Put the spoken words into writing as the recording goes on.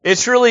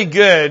It's really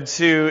good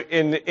to,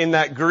 in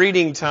that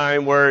greeting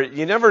time where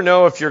you never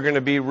know if you're going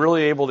to be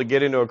really able to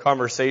get into a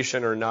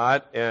conversation or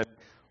not. And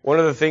one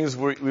of the things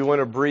we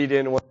want to breed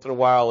in once in a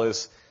while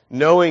is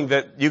knowing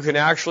that you can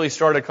actually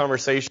start a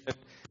conversation.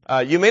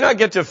 You may not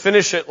get to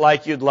finish it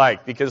like you'd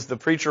like because the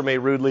preacher may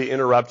rudely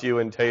interrupt you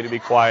and tell you to be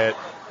quiet.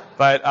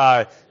 But,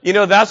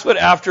 that's what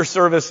after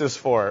service is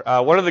for.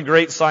 One of the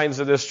great signs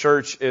of this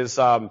church is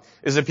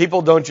that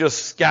people don't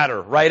just scatter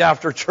right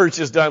after church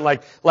is done.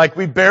 Like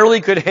we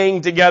barely could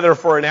hang together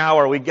for an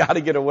hour. We got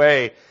to get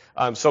away.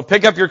 So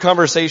pick up your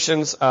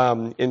conversations,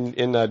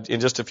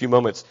 in just a few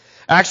moments.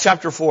 Acts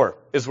chapter 4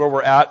 is where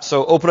we're at.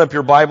 So open up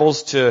your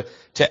Bibles to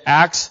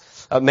Acts.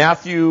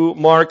 Matthew,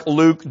 Mark,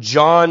 Luke,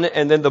 John,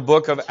 and then the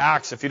book of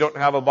Acts. If you don't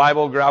have a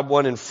Bible, grab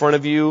one in front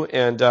of you,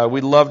 and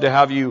we'd love to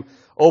have you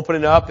open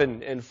it up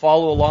and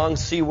follow along,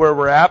 see where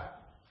we're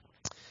at.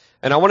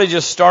 And I want to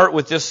just start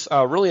with this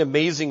really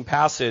amazing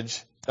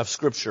passage of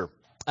Scripture.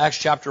 Acts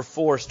chapter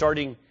 4,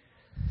 starting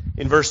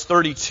in verse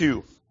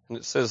 32. And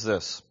it says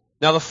this: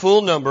 Now the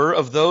full number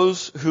of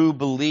those who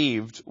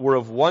believed were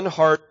of one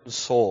heart and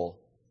soul.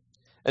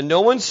 And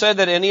no one said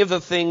that any of the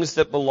things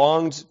that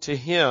belonged to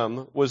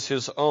him was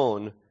his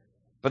own,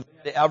 but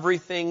they had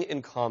everything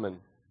in common.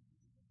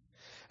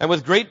 And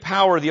with great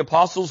power the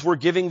apostles were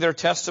giving their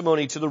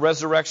testimony to the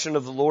resurrection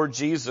of the Lord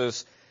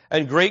Jesus,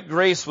 and great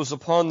grace was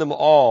upon them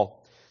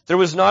all. There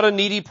was not a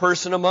needy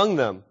person among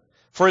them,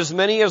 for as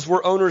many as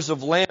were owners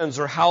of lands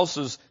or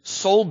houses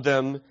sold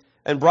them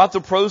and brought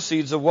the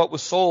proceeds of what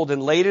was sold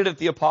and laid it at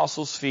the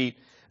apostles' feet,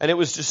 and it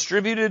was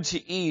distributed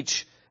to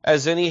each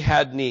as any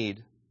had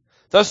need.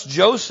 Thus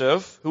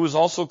Joseph, who was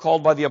also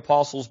called by the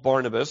apostles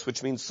Barnabas,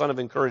 which means son of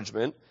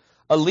encouragement,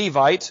 a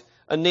Levite,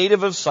 a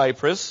native of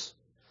Cyprus,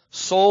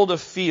 sold a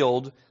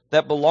field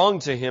that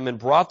belonged to him and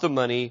brought the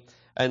money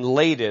and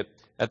laid it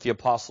at the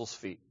apostles'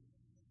 feet.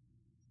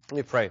 Let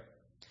me pray.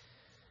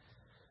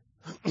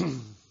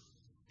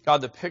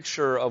 God, the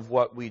picture of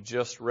what we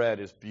just read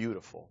is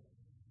beautiful.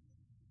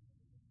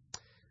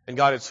 And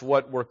God, it's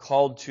what we're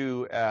called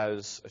to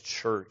as a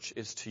church,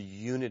 is to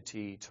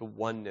unity, to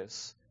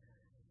oneness.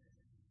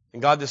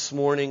 And God, this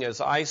morning,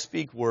 as I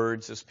speak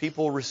words, as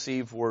people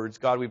receive words,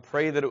 God, we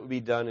pray that it would be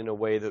done in a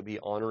way that would be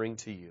honoring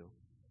to you.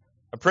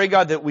 I pray,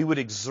 God, that we would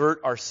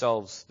exert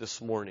ourselves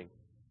this morning.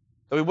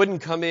 That we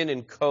wouldn't come in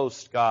and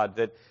coast, God,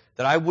 that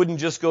I wouldn't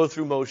just go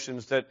through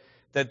motions, that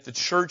the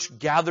church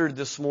gathered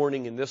this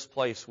morning in this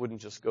place wouldn't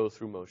just go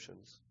through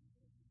motions.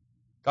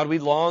 God, we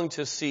long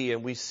to see,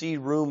 and we see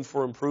room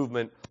for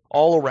improvement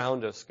all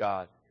around us,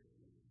 God,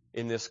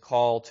 in this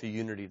call to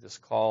unity, this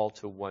call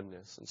to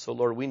oneness. And so,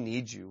 Lord, we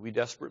need you. We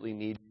desperately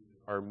need you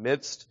in our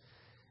midst,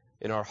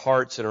 in our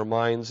hearts, in our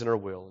minds, in our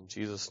will. In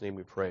Jesus' name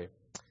we pray.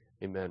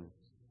 Amen.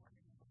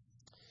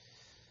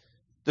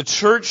 The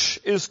church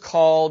is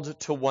called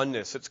to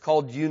oneness. It's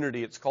called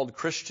unity. It's called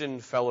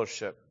Christian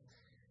fellowship.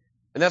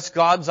 And that's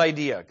God's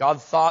idea.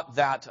 God thought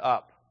that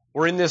up.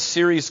 We're in this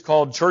series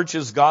called Church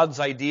is God's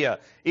Idea.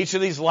 Each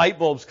of these light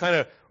bulbs kind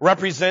of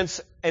represents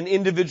an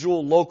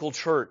individual local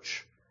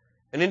church.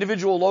 And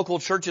individual local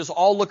churches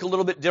all look a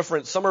little bit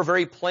different. Some are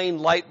very plain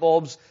light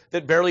bulbs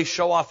that barely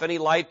show off any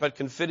light but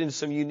can fit in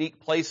some unique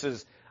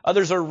places.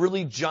 Others are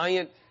really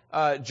giant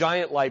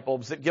light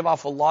bulbs that give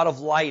off a lot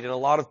of light and a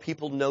lot of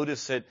people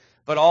notice it.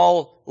 But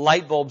all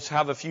light bulbs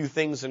have a few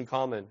things in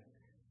common.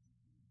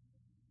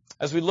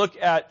 As we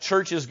look at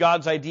Church is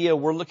God's Idea,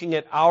 we're looking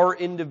at our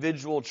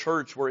individual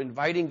church. We're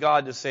inviting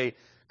God to say,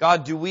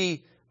 God, do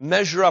we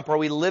measure up? Are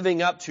we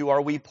living up to?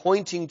 Are we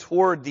pointing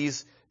toward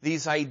these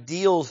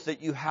ideals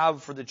that you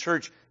have for the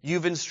church?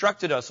 You've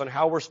instructed us on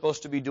how we're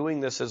supposed to be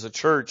doing this as a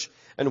church,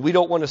 and we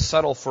don't want to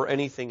settle for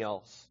anything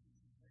else.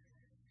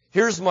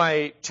 Here's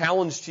my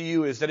challenge to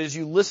you, is that as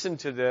you listen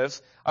to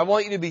this, I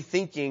want you to be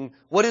thinking,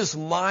 what is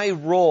my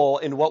role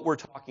in what we're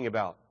talking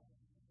about?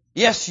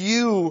 Yes,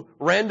 you,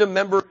 random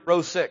member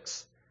row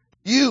 6.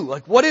 You,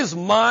 what is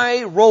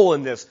my role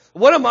in this?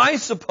 What am I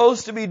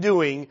supposed to be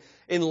doing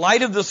in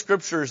light of the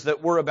scriptures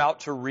that we're about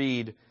to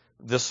read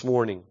this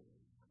morning?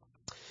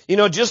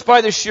 Just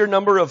by the sheer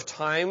number of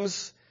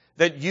times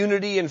that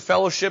unity and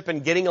fellowship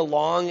and getting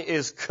along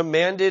is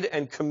commanded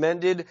and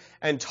commended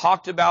and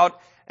talked about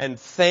and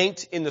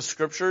thanked in the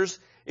scriptures,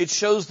 it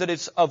shows that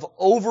it's of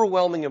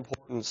overwhelming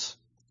importance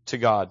to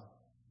God.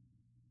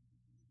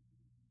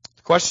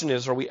 The question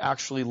is, are we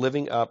actually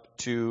living up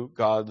to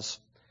God's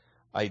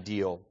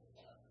ideal?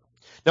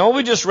 Now, what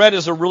we just read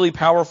is a really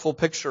powerful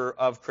picture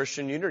of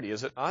Christian unity,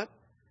 is it not?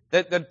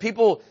 That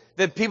people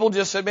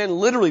just said, man,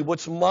 literally,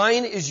 what's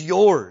mine is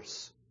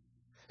yours.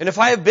 And if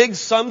I have big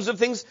sums of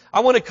things, I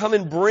want to come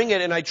and bring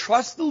it, and I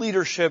trust the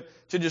leadership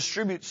to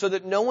distribute so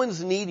that no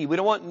one's needy. We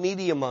don't want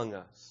needy among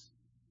us.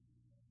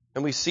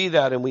 And we see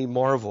that and we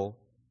marvel.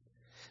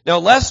 Now,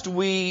 lest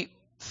we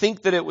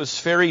think that it was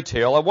fairy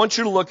tale, I want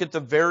you to look at the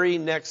very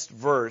next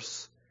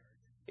verse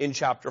in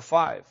chapter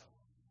 5.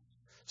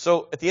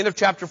 So at the end of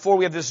chapter 4,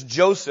 we have this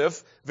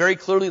Joseph, very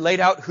clearly laid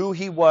out who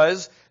he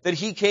was, that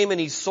he came and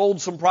he sold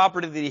some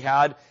property that he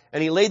had,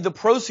 and he laid the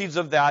proceeds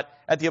of that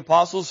at the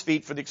apostles'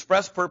 feet for the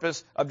express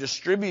purpose of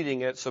distributing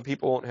it so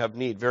people won't have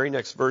need. Very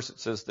next verse it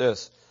says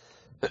this.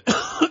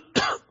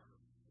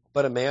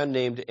 But a man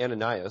named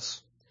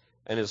Ananias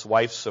and his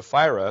wife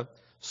Sapphira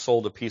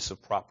sold a piece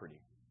of property.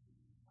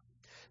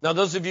 Now,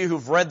 those of you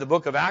who've read the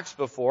book of Acts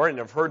before and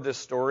have heard this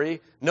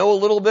story know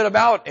a little bit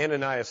about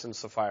Ananias and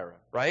Sapphira,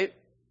 right?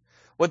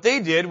 What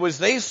they did was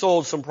they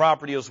sold some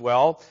property as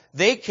well.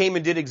 They came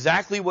and did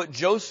exactly what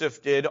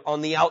Joseph did on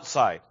the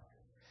outside.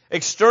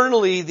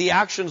 Externally, the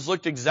actions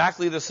looked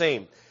exactly the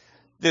same.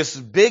 This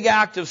big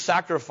act of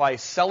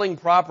sacrifice, selling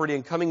property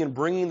and coming and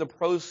bringing the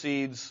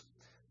proceeds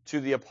to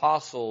the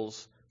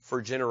apostles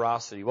for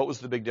generosity. What was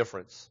the big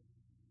difference?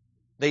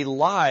 They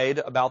lied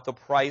about the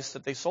price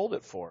that they sold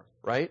it for,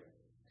 right?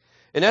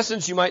 In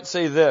essence, you might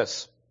say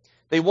this.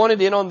 They wanted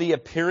in on the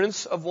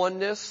appearance of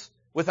oneness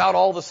without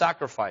all the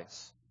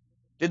sacrifice.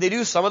 Did they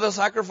do some of the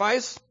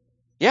sacrifice?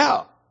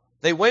 Yeah.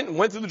 They went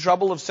through the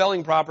trouble of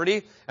selling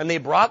property, and they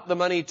brought the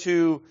money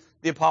to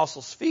the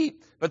apostles'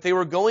 feet, but they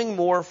were going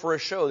more for a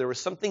show. There was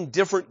something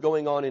different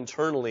going on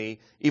internally,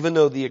 even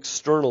though the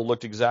external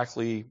looked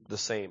exactly the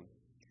same.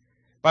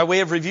 By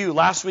way of review,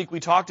 last week we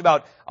talked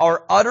about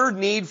our utter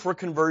need for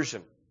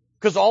conversion,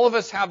 because all of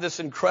us have this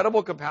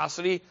incredible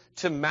capacity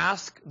to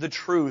mask the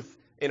truth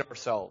in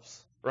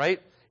ourselves,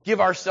 right? Give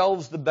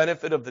ourselves the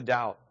benefit of the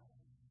doubt.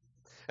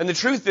 And the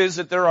truth is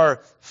that there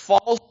are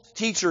false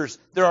teachers,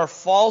 there are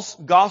false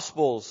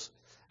gospels,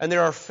 and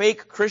there are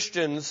fake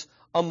Christians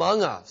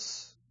among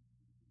us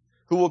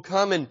who will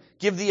come and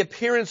give the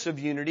appearance of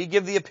unity,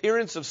 give the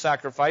appearance of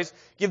sacrifice,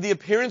 give the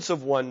appearance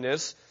of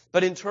oneness,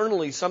 but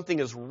internally something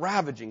is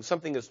ravaging,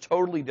 something is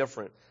totally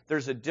different.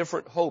 There's a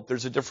different hope,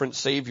 there's a different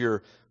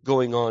Savior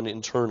going on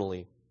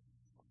internally.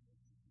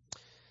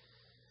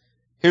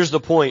 Here's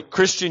the point.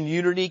 Christian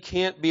unity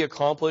can't be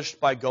accomplished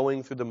by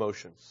going through the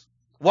motions.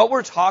 What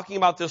we're talking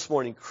about this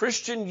morning,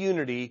 Christian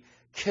unity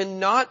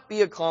cannot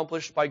be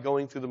accomplished by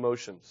going through the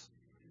motions.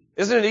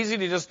 Isn't it easy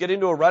to just get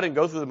into a rut and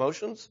go through the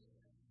motions?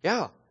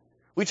 Yeah.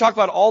 We talk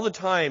about all the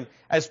time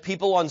as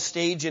people on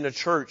stage in a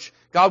church,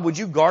 God, would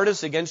you guard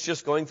us against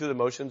just going through the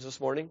motions this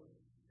morning?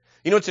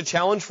 You know, it's a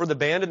challenge for the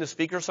band and the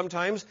speaker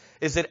sometimes,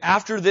 is that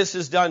after this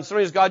is done,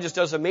 sometimes God just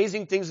does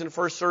amazing things in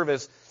first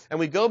service, and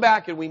we go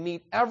back and we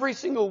meet every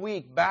single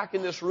week back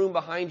in this room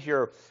behind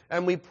here,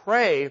 and we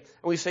pray, and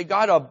we say,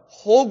 God, a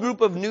whole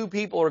group of new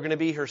people are going to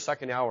be here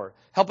second hour.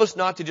 Help us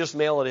not to just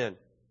mail it in.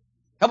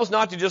 Help us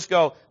not to just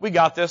go, we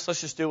got this,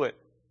 let's just do it.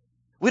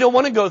 We don't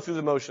want to go through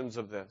the motions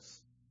of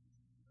this.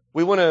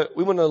 We want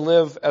to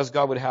live as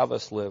God would have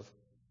us live.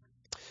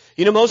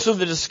 You know, most of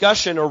the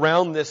discussion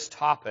around this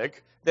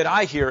topic, that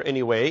I hear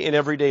anyway in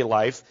everyday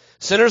life,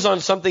 centers on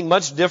something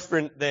much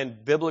different than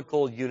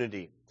biblical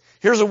unity.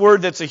 Here's a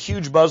word that's a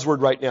huge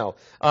buzzword right now.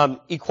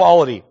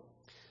 Equality.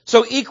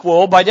 So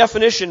equal, by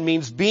definition,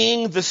 means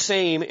being the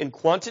same in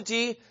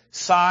quantity,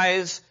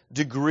 size,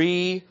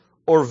 degree,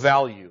 or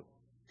value.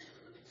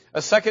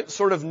 A second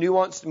sort of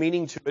nuanced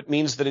meaning to it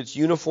means that it's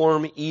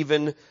uniform,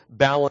 even,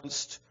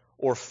 balanced,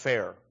 or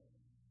fair.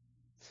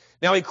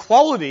 Now,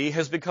 equality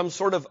has become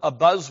sort of a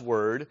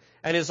buzzword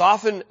and is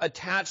often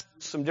attached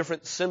to some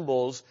different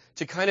symbols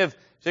to kind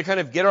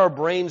of get our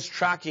brains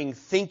tracking,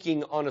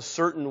 thinking on a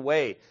certain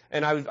way.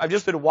 And I've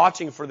just been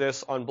watching for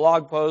this on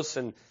blog posts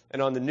and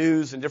on the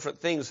news and different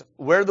things,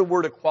 where the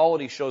word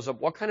equality shows up,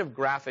 what kind of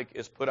graphic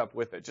is put up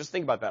with it. Just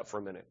think about that for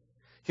a minute.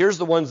 Here's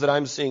the ones that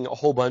I'm seeing a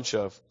whole bunch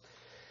of.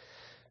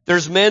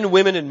 There's men,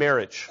 women, and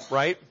marriage,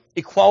 right?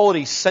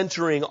 Equality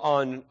centering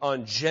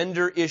on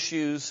gender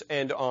issues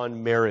and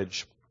on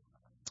marriage.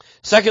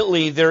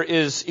 Secondly, there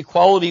is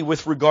equality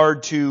with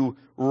regard to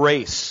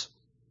race.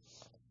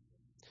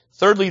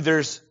 Thirdly,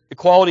 there's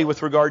equality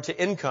with regard to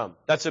income.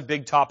 That's a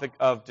big topic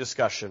of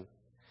discussion.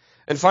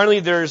 And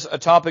finally, there's a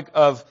topic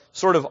of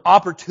sort of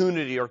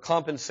opportunity or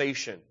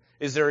compensation.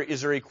 Is there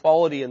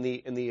equality in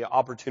the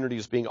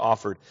opportunities being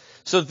offered?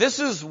 So this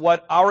is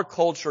what our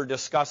culture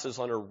discusses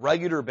on a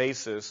regular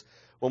basis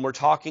when we're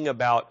talking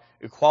about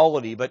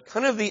equality, but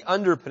kind of the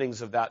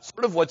underpinnings of that,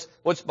 sort of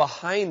what's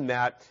behind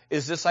that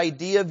is this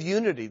idea of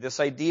unity, this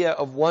idea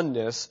of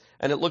oneness,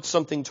 and it looks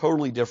something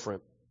totally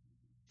different.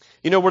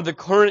 You know, where the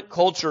current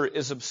culture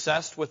is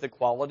obsessed with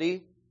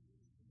equality,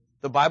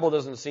 the Bible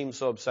doesn't seem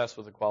so obsessed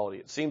with equality.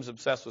 It seems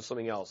obsessed with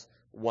something else,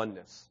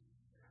 oneness.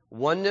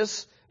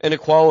 Oneness and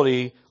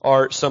equality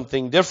are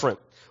something different.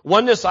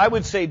 Oneness, I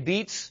would say,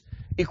 beats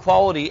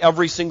equality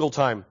every single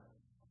time.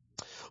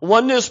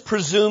 Oneness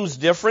presumes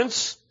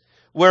difference,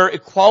 where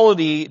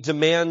equality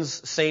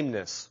demands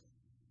sameness.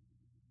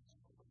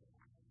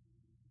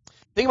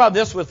 Think about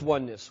this with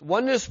oneness.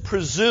 Oneness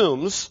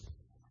presumes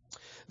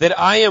that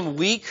I am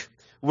weak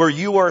where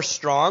you are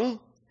strong,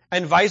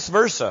 and vice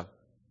versa.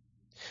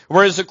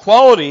 Whereas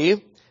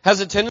equality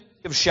has a tendency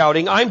of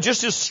shouting, I'm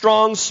just as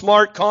strong,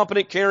 smart,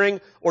 competent, caring,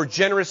 or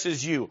generous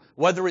as you,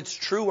 whether it's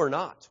true or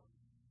not.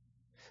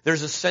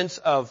 There's a sense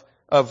of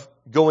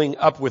going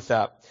up with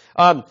that.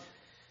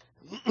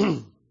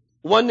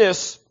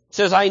 Oneness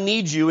says, I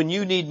need you and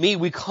you need me.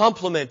 We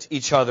complement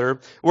each other,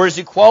 whereas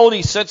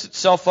equality sets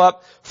itself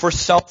up for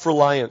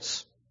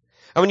self-reliance.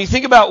 And when you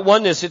think about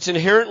oneness, it's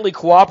inherently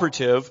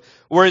cooperative,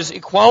 whereas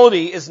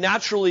equality is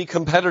naturally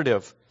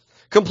competitive,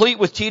 complete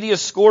with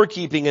tedious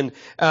scorekeeping and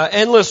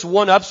endless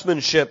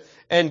one-upsmanship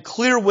and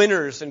clear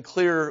winners and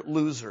clear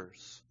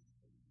losers.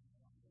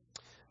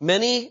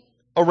 Many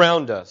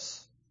around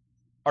us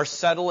are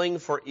settling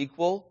for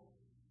equal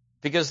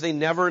because they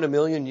never in a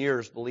million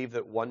years believe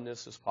that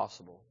oneness is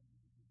possible.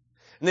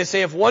 And they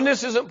say, if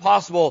oneness isn't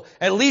possible,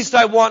 at least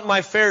I want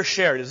my fair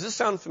share. Does this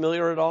sound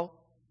familiar at all?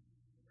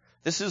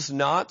 This is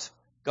not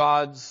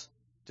God's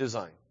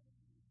design.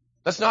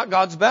 That's not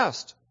God's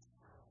best.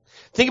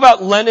 Think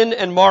about Lenin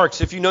and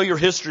Marx, if you know your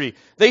history.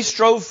 They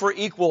strove for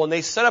equal and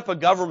they set up a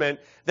government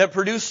that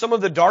produced some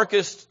of the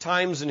darkest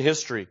times in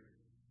history.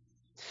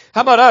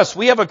 How about us?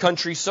 We have a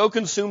country so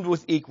consumed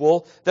with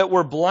equal that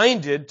we're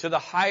blinded to the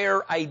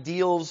higher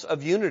ideals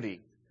of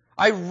unity.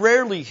 I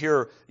rarely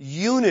hear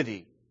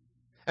unity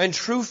and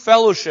true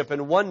fellowship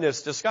and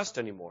oneness discussed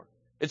anymore.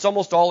 It's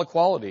almost all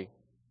equality.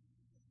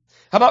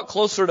 How about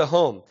closer to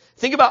home?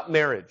 Think about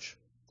marriage.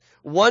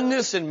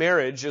 Oneness in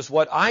marriage is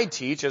what I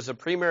teach as a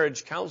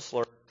pre-marriage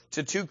counselor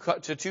to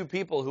two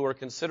people who are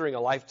considering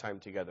a lifetime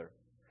together.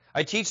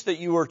 I teach that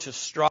you are to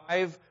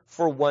strive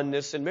for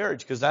oneness in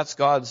marriage because that's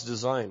God's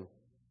design.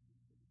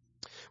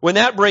 When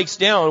that breaks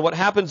down, what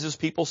happens is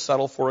people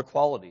settle for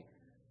equality.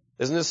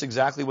 Isn't this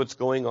exactly what's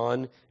going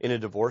on in a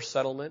divorce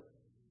settlement?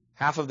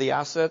 Half of the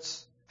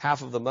assets,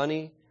 half of the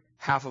money,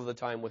 half of the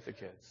time with the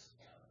kids.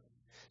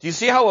 Do you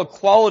see how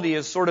equality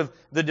is sort of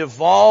the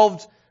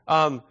devolved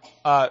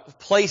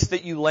place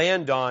that you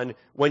land on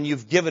when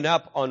you've given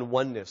up on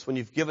oneness, when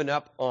you've given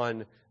up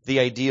on the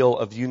ideal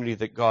of unity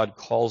that God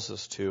calls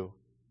us to?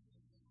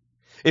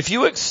 If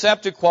you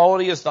accept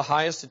equality as the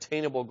highest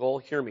attainable goal,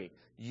 hear me,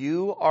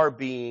 you are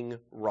being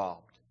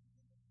robbed.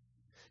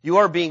 You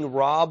are being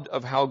robbed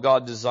of how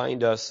God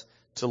designed us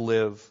to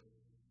live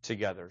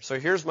together. So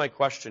here's my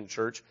question,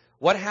 church.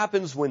 What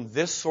happens when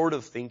this sort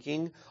of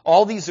thinking,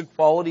 all these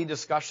equality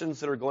discussions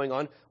that are going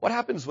on, what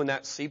happens when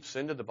that seeps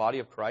into the body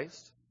of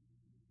Christ?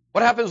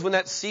 What happens when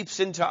that seeps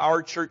into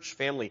our church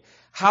family?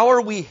 How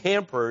are we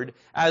hampered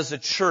as a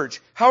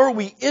church? How are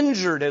we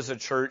injured as a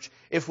church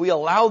if we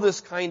allow this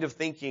kind of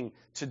thinking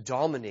to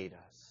dominate us?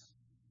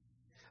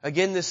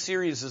 Again, this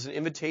series is an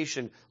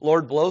invitation.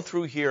 Lord, blow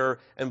through here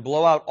and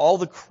blow out all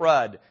the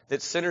crud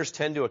that sinners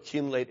tend to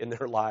accumulate in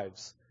their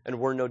lives. And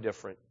we're no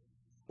different.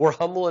 We're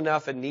humble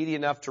enough and needy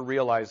enough to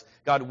realize,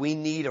 God, we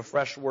need a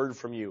fresh word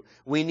from you.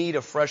 We need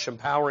a fresh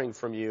empowering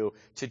from you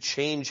to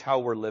change how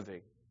we're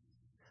living.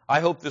 I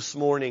hope this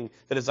morning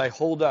that as I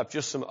hold up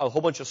just a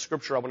whole bunch of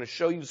scripture, I want to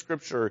show you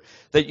scripture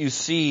that you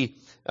see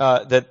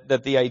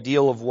that the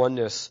ideal of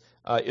oneness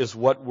is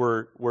what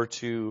we're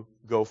to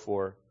go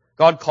for.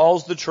 God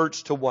calls the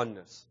church to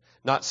oneness.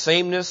 Not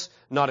sameness,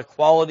 not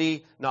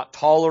equality, not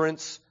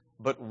tolerance,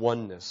 but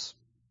oneness.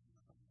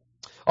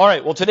 All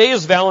right, well, today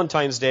is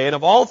Valentine's Day, and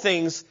of all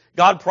things,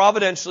 God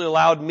providentially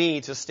allowed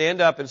me to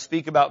stand up and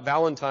speak about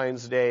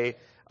Valentine's Day,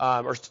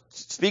 or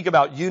speak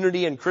about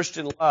unity and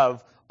Christian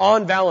love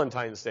on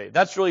Valentine's Day.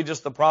 That's really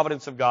just the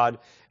providence of God,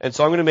 and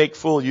so I'm going to make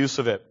full use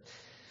of it.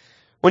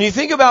 When you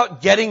think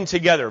about getting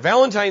together,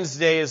 Valentine's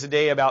Day is a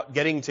day about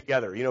getting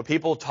together. You know,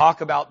 people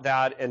talk about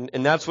that,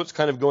 and that's what's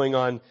kind of going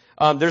on.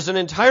 There's an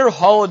entire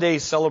holiday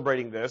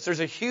celebrating this. There's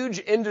a huge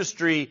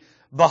industry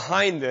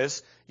behind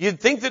this. You'd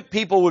think that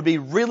people would be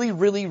really,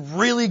 really,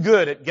 really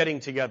good at getting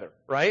together,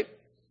 right?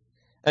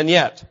 And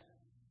yet,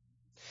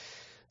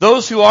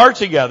 those who are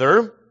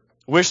together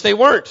wish they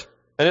weren't,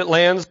 and it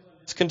lands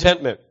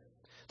contentment.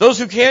 Those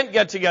who can't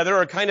get together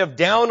are kind of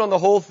down on the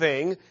whole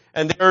thing,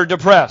 and they're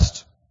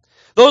depressed.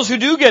 Those who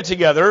do get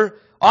together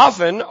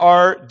often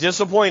are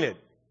disappointed.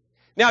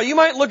 Now, you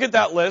might look at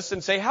that list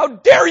and say, how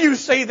dare you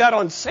say that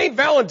on St.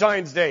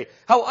 Valentine's Day?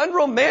 How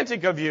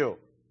unromantic of you.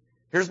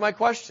 Here's my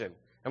question.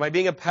 Am I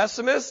being a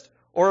pessimist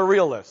or a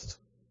realist?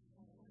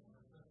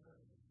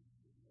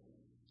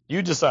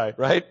 You decide,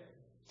 right?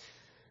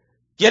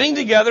 Getting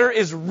together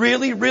is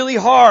really, really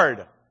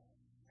hard.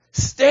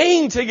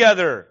 Staying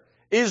together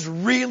is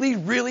really,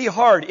 really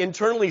hard.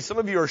 Internally, some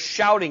of you are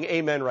shouting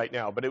amen right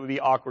now, but it would be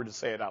awkward to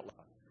say it out loud.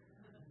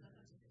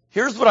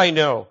 Here's what I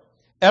know.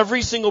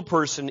 Every single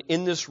person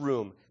in this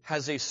room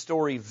has a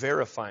story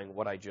verifying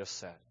what I just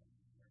said.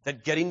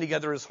 That getting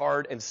together is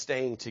hard and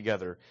staying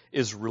together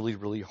is really,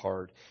 really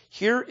hard.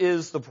 Here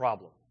is the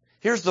problem.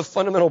 Here's the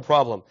fundamental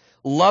problem.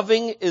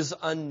 Loving is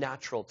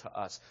unnatural to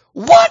us.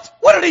 What?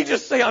 What did he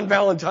just say on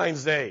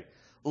Valentine's Day?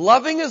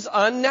 Loving is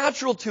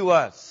unnatural to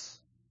us.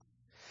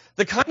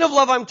 The kind of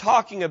love I'm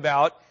talking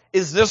about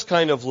is this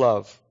kind of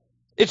love.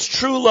 It's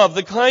true love,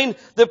 the kind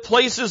that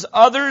places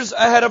others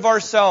ahead of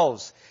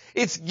ourselves.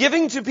 It's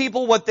giving to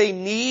people what they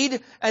need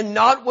and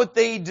not what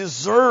they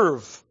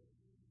deserve.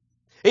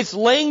 It's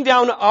laying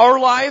down our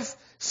life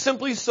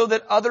simply so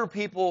that other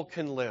people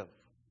can live.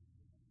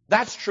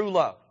 That's true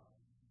love.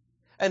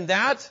 And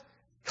that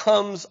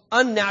comes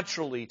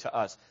unnaturally to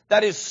us.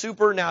 That is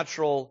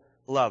supernatural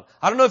love.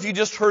 I don't know if you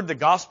just heard the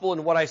gospel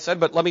in what I said,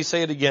 but let me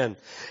say it again.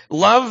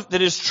 Love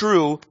that is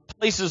true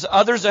places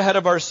others ahead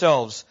of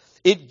ourselves.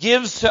 It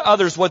gives to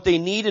others what they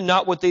need and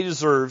not what they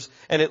deserve,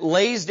 and it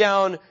lays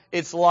down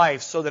its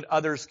life so that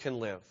others can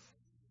live.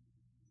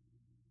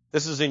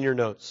 This is in your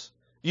notes.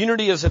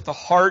 Unity is at the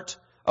heart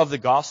of the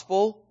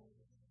gospel,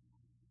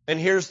 and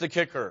here's the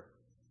kicker.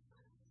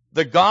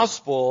 The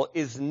gospel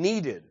is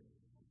needed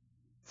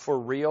for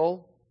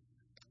real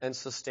and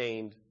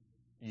sustained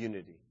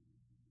unity.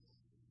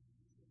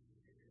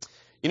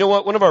 You know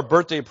what? One of our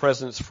birthday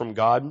presents from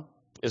God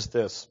is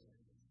this.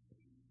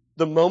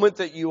 The moment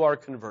that you are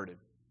converted.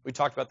 We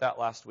talked about that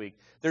last week.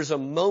 There's a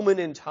moment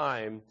in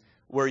time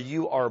where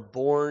you are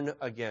born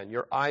again.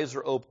 Your eyes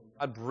are open.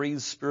 God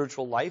breathes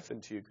spiritual life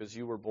into you because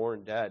you were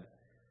born dead.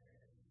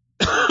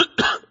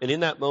 And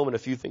in that moment, a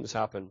few things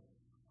happen.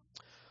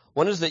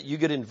 One is that you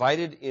get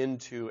invited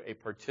into a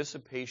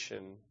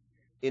participation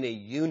in a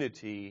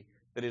unity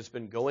that has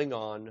been going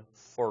on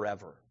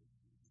forever.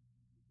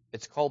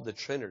 It's called the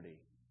Trinity,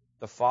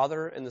 the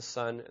Father and the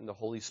Son and the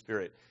Holy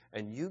Spirit.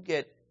 And you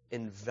get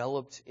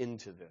enveloped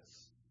into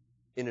this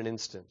in an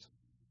instant.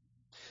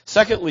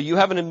 Secondly, you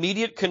have an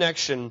immediate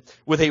connection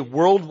with a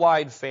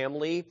worldwide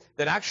family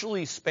that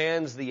actually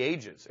spans the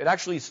ages. It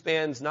actually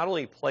spans not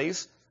only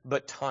place,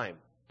 but time.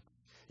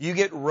 You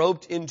get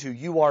roped into,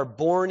 you are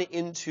born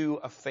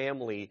into a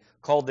family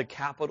called the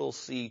capital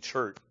C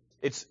Church.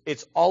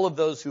 It's all of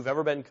those who've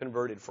ever been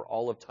converted for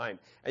all of time.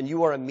 And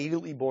you are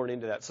immediately born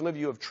into that. Some of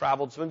you have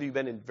traveled, some of you have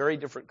been in very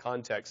different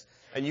contexts,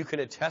 and you can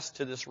attest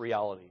to this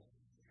reality.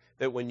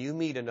 That when you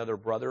meet another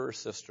brother or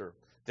sister,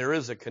 there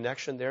is a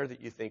connection there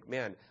that you think,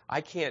 man,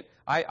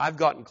 I've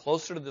gotten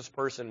closer to this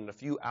person in a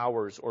few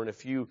hours or in a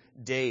few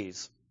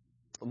days,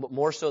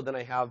 more so than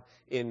I have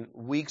in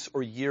weeks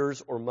or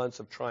years or months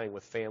of trying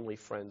with family,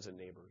 friends, and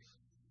neighbors.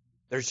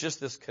 There's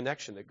just this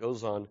connection that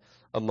goes on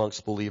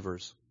amongst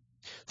believers.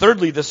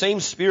 Thirdly, the same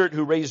Spirit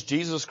who raised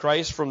Jesus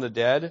Christ from the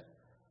dead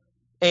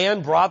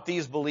and brought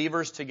these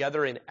believers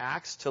together in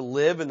Acts to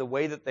live in the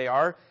way that they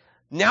are,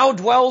 now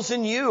dwells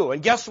in you.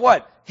 And guess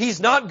what? He's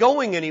not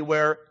going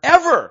anywhere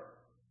ever.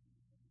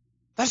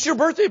 That's your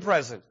birthday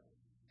present.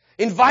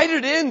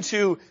 Invited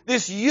into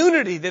this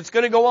unity that's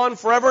going to go on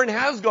forever and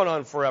has gone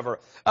on forever.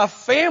 A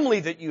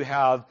family that you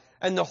have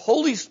and the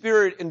Holy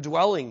Spirit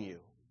indwelling you.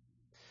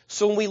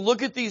 So when we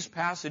look at these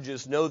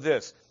passages, know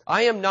this.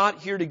 I am not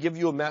here to give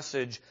you a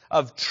message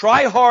of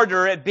try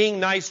harder at being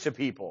nice to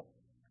people.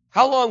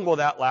 How long will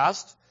that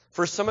last?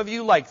 For some of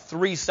you, like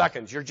 3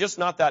 seconds. You're just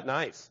not that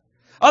nice.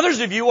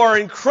 Others of you are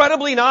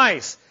incredibly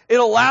nice.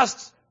 It'll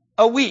last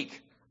a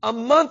week, a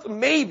month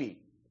maybe.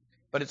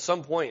 But at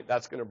some point,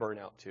 that's going to burn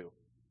out too.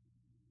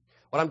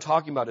 What I'm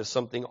talking about is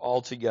something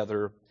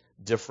altogether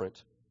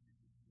different.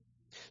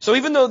 So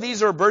even though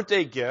these are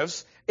birthday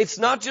gifts, it's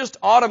not just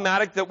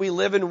automatic that we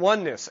live in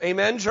oneness.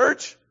 Amen,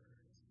 church?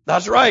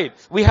 That's right.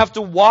 We have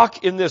to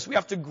walk in this. We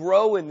have to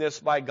grow in this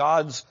by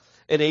God's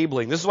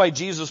enabling. This is why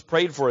Jesus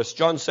prayed for us.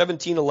 John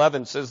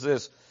 17:11 says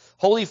this,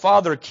 Holy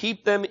Father,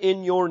 keep them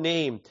in your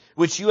name,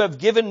 which you have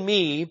given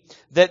me,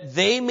 that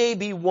they may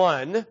be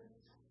one,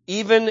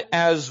 even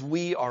as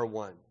we are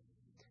one.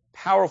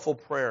 Powerful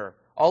prayer.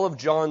 All of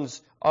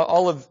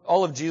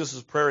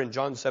Jesus' prayer in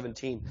John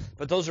 17.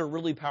 But those are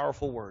really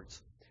powerful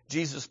words.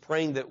 Jesus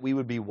praying that we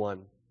would be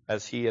one,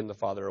 as He and the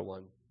Father are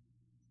one.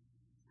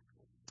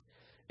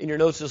 In your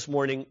notes this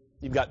morning,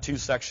 you've got 2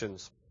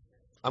 sections.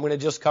 I'm going to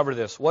just cover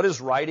this. What is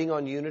writing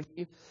on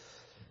unity?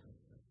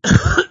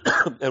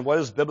 And what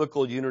does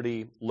biblical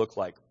unity look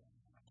like?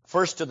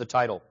 First to the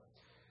title.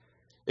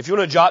 If you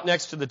want to jot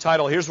next to the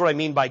title, here's what I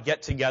mean by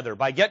get together.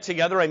 By get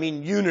together, I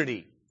mean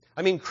unity.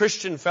 I mean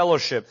Christian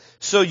fellowship.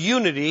 So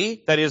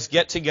unity, that is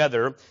get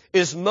together,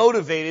 is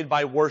motivated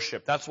by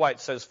worship. That's why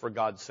it says for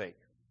God's sake.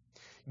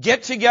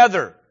 Get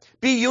together.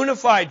 Be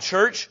unified,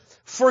 church.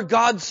 For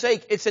God's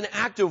sake. It's an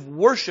act of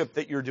worship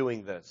that you're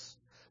doing this.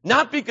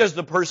 Not because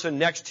the person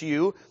next to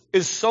you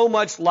is so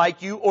much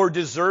like you or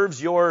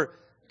deserves your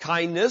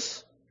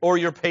kindness or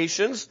your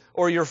patience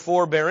or your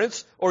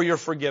forbearance or your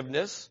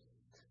forgiveness,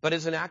 but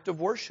as an act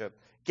of worship.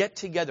 Get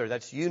together.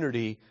 That's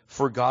unity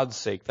for God's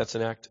sake. That's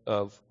an act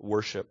of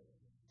worship.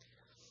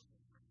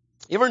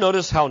 You ever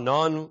notice how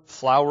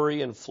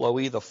non-flowery and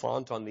flowy the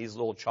font on these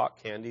little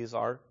chalk candies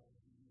are?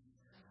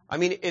 I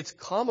mean, it's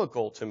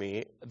comical to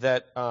me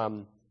that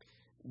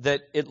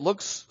it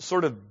looks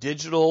sort of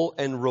digital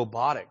and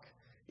robotic,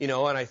 and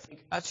I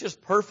think that's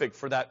just perfect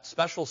for that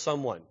special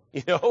someone,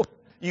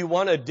 You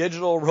want a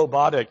digital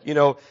robotic,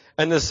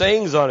 and the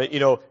sayings on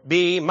it,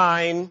 be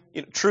mine,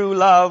 true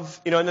love,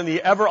 and then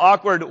the ever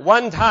awkward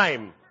one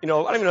time, I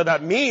don't even know what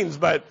that means,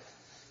 but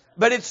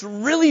it's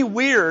really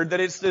weird that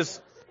it's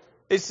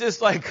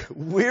this like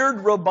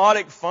weird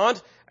robotic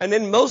font, and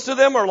then most of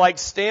them are like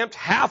stamped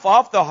half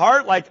off the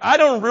heart, like I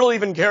don't really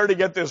even care to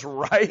get this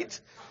right.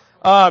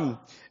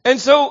 And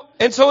so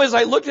as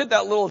I looked at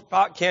that little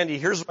chalk candy,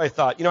 here's what I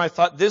thought. I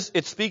thought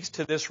it speaks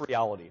to this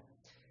reality.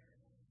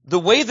 The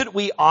way that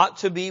we ought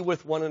to be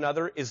with one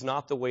another is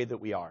not the way that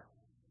we are.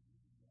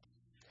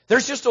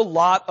 There's just a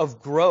lot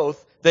of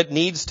growth that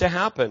needs to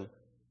happen.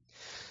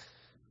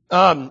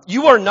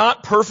 You are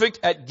not perfect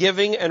at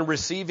giving and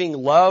receiving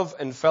love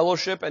and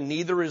fellowship, and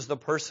neither is the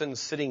person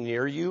sitting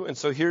near you. And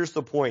so here's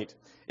the point.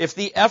 If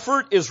the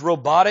effort is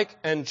robotic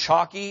and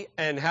chalky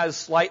and has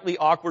slightly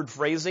awkward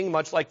phrasing,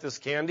 much like this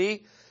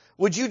candy,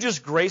 would you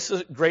just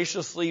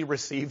graciously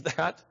receive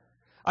that?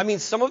 I mean,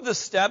 some of the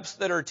steps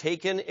that are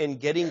taken in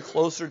getting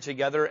closer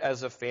together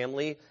as a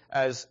family,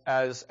 as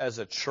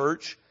a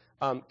church,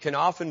 can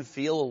often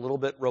feel a little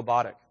bit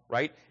robotic,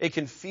 right? It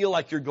can feel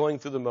like you're going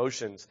through the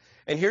motions.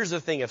 And here's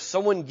the thing, if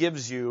someone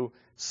gives you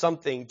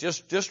something,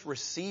 just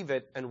receive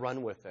it and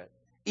run with it.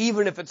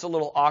 Even if it's a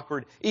little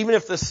awkward, even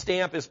if the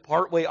stamp is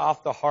partway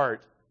off the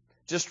heart,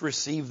 just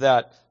receive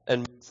that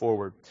and move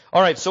forward.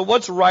 All right, so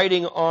what's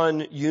riding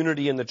on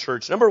unity in the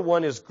church? Number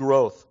one is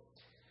growth.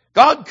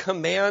 God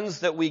commands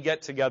that we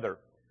get together.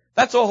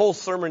 That's a whole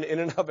sermon in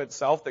and of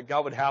itself, that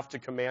God would have to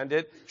command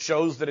it.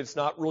 Shows that it's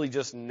not really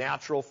just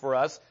natural for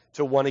us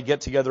to want to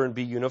get together and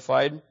be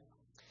unified.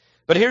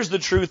 But here's the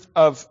truth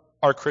of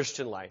our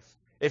Christian life.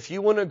 If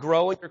you want to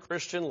grow in your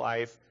Christian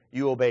life,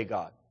 you obey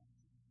God.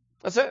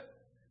 That's it.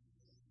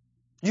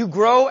 You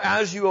grow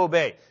as you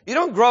obey. You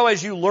don't grow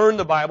as you learn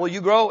the Bible. You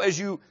grow as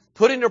you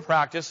put into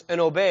practice and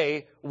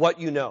obey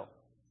what you know.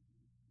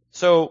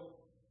 So,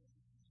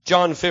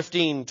 John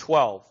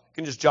 15:12. You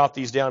can just jot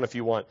these down if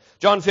you want.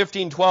 John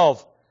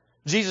 15:12.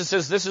 Jesus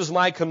says, "This is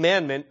my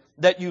commandment,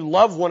 that you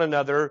love one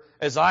another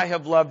as I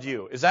have loved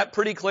you." Is that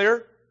pretty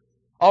clear?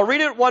 I'll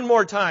read it one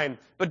more time,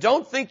 but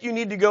don't think you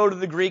need to go to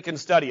the Greek and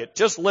study it.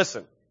 Just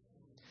listen.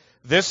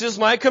 "This is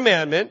my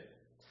commandment,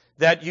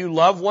 that you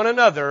love one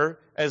another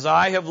as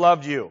I have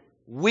loved you."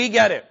 We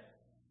get it.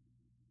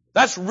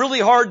 That's really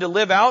hard to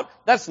live out.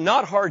 That's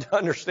not hard to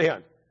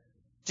understand.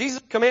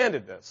 Jesus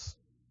commanded this.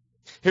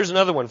 Here's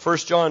another one,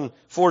 1 John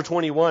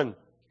 4:21.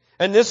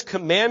 "And this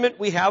commandment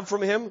we have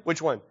from him,"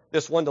 which one?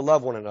 This one, to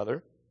love one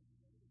another.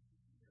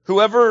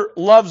 "Whoever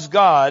loves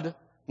God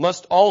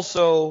must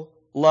also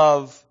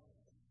love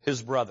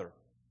his brother."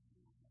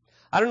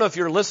 I don't know if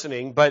you're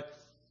listening, but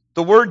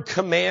the word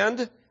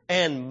command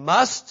and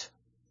must,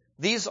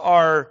 these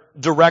are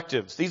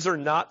directives. These are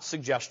not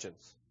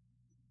suggestions.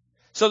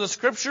 So the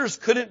scriptures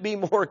couldn't be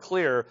more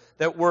clear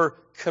that we're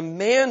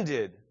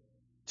commanded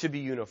to be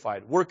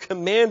unified. We're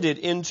commanded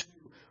into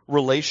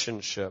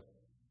relationship.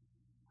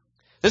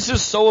 This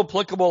is so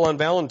applicable on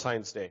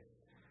Valentine's Day.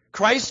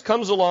 Christ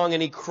comes along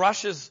and he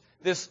crushes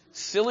this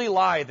silly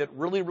lie that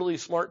really, really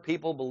smart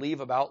people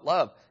believe about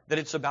love. That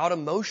it's about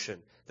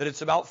emotion. That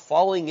it's about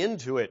falling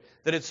into it.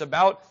 That it's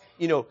about,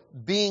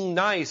 being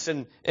nice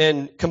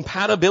and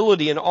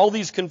compatibility and all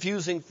these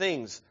confusing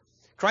things.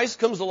 Christ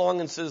comes along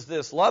and says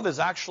this: love is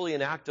actually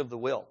an act of the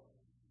will.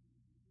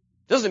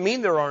 Doesn't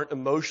mean there aren't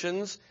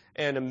emotions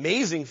and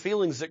amazing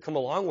feelings that come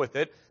along with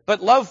it,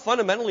 but love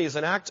fundamentally is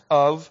an act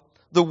of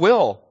the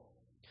will.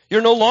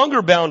 You're no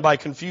longer bound by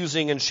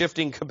confusing and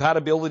shifting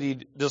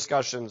compatibility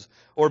discussions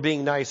or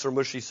being nice or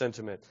mushy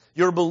sentiment.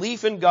 Your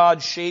belief in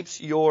God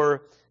shapes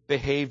your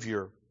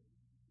behavior.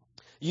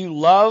 You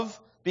love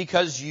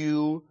because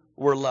you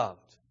were loved.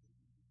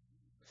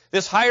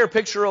 This higher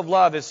picture of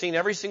love is seen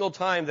every single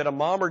time that a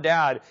mom or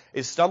dad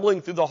is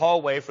stumbling through the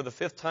hallway for the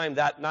 5th time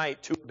that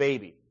night to a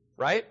baby,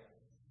 right?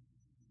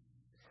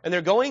 And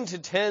they're going to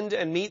tend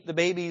and meet the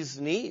baby's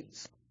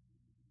needs.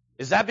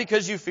 Is that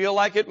because you feel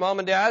like it, mom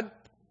and dad?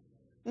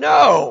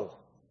 No.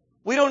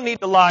 We don't need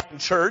to lie in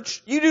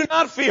church. You do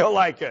not feel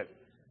like it.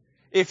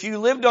 If you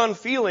lived on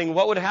feeling,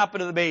 what would happen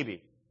to the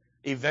baby?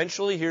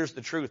 Eventually, here's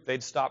the truth,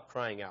 they'd stop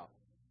crying out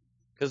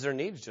because their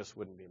needs just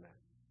wouldn't be met.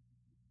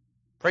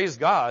 Praise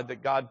God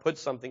that God put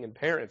something in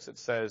parents that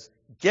says,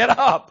 get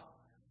up,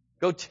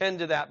 go tend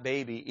to that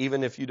baby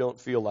even if you don't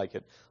feel like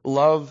it.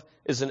 Love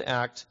is an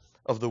act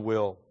of the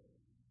will.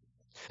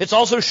 It's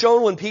also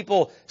shown when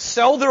people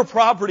sell their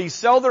property,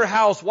 sell their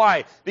house.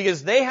 Why?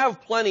 Because they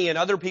have plenty and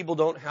other people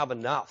don't have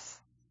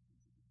enough.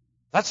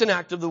 That's an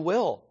act of the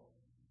will.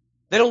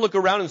 They don't look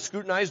around and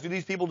scrutinize, do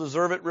these people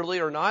deserve it really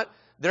or not?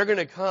 They're going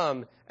to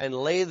come and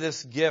lay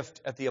this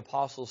gift at the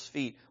apostles'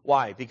 feet.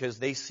 Why? Because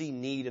they see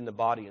need in the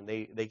body and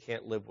they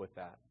can't live with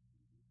that.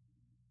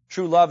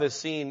 True love is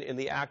seen in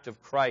the act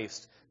of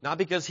Christ, not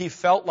because he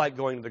felt like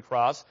going to the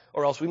cross,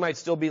 or else we might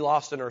still be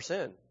lost in our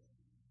sin.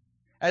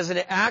 As an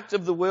act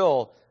of the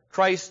will,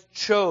 Christ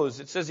chose.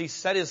 It says he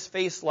set his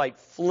face like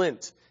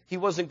flint. He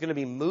wasn't going to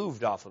be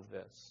moved off of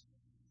this.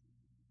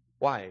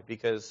 Why?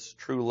 Because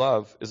true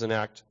love is an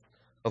act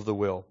of the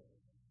will.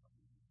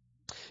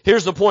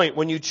 Here's the point.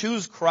 When you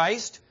choose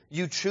Christ,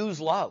 you choose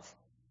love.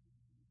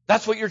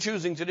 That's what you're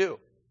choosing to do.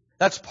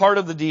 That's part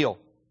of the deal.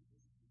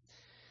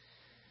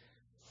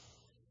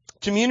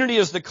 Community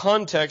is the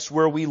context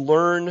where we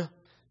learn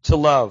to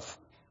love.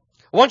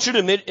 I want you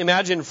to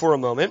imagine for a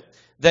moment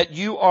that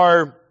you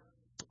are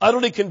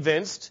utterly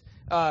convinced,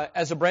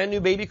 as a brand new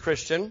baby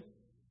Christian,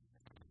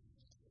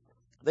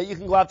 that you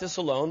can go out this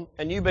alone,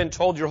 and you've been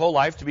told your whole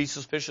life to be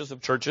suspicious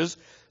of churches.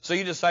 So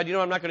you decide,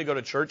 I'm not going to go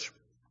to church.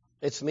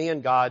 It's me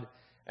and God,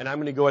 and I'm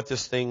going to go at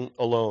this thing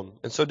alone.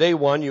 And so day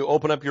one, you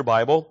open up your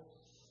Bible,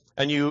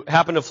 and you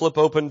happen to flip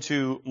open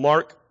to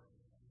Mark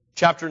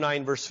chapter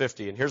 9, verse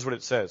 50, and here's what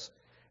it says.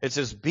 It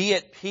says, be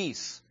at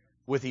peace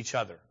with each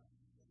other.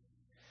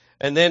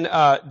 And then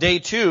day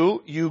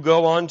 2, you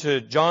go on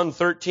to John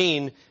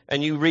 13,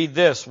 and you read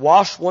this,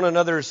 wash one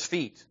another's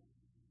feet.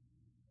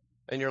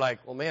 And you're like,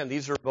 well, man,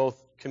 these are both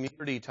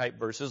community type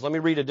verses. Let me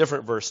read a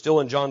different verse.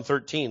 Still in John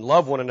 13,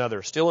 love one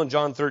another. Still in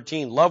John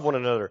 13, love one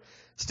another.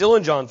 Still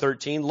in John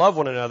 13, love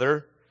one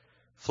another.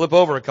 Flip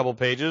over a couple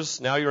pages.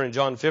 Now you're in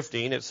John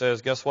 15. It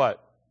says, guess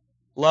what?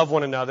 Love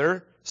one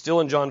another. Still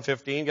in John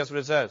 15. Guess what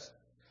it says?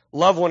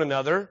 Love one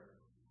another.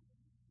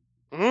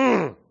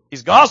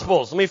 These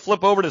Gospels. Let me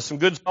flip over to some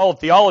good solid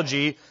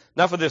theology.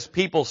 Enough of this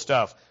people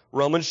stuff.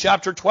 Romans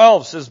chapter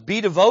 12 says,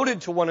 be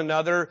devoted to one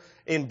another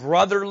in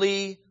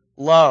brotherly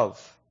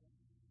love.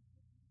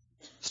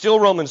 Still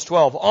Romans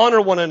 12,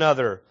 honor one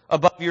another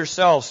above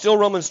yourselves. Still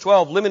Romans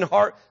 12,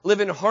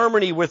 live in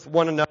harmony with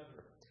one another.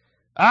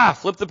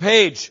 Flip the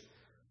page.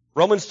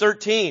 Romans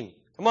 13.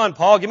 Come on,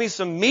 Paul, give me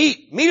some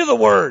meat of the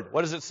word.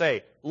 What does it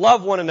say?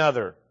 Love one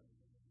another.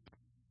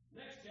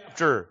 Next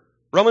chapter,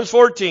 Romans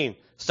 14.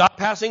 Stop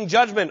passing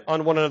judgment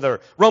on one another.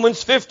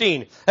 Romans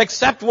 15,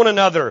 accept one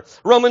another.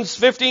 Romans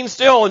 15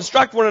 still,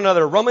 instruct one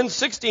another. Romans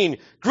 16,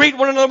 greet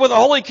one another with a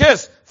holy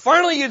kiss.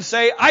 Finally you'd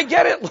say, I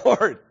get it,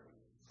 Lord.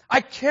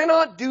 I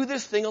cannot do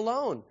this thing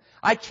alone.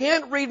 I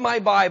can't read my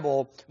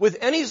Bible with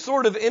any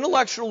sort of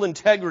intellectual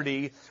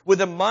integrity,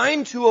 with a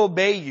mind to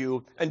obey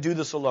you, and do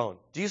this alone.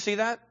 Do you see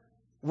that?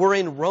 We're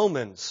in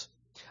Romans.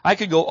 I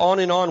could go on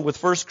and on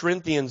with 1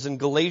 Corinthians and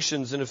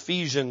Galatians and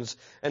Ephesians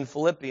and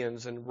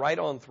Philippians and right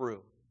on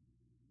through.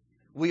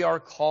 We are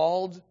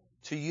called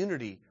to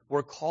unity.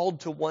 We're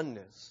called to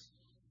oneness.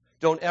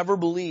 Don't ever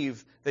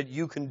believe that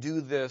you can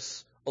do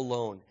this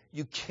alone.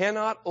 You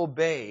cannot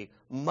obey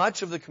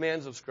much of the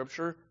commands of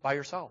Scripture by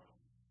yourself.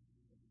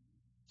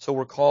 So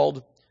we're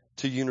called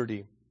to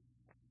unity.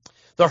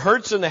 The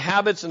hurts and the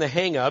habits and the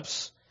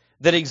hang-ups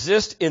that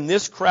exist in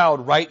this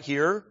crowd right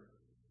here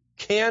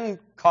can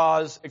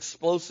cause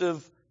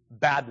explosive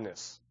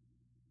badness.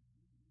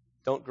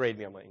 Don't grade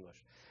me on my English.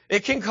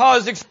 It can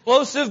cause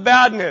explosive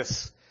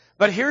badness.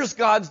 But here's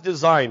God's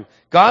design.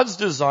 God's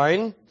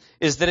design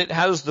is that it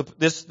has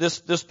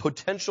this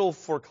potential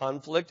for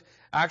conflict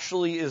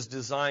actually is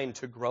designed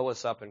to grow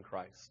us up in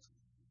Christ.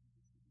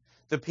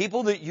 The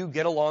people that you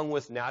get along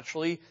with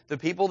naturally, the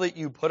people that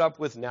you put up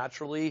with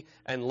naturally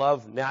and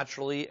love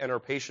naturally and are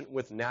patient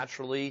with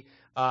naturally,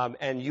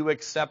 and you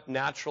accept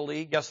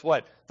naturally, guess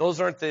what? Those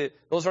aren't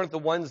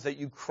the ones that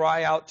you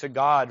cry out to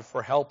God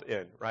for help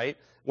in, right?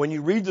 When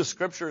you read the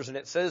Scriptures and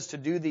it says to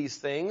do these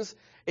things,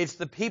 it's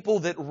the people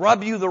that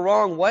rub you the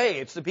wrong way.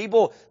 It's the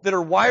people that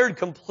are wired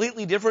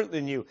completely different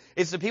than you.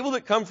 It's the people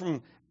that come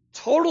from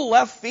total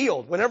left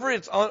field whenever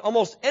it's on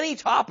almost any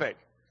topic.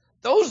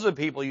 Those are the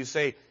people you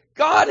say,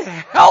 God,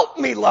 help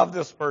me love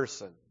this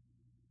person.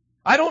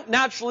 I don't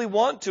naturally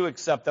want to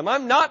accept them.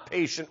 I'm not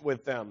patient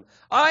with them.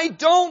 I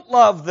don't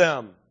love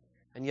them.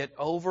 And yet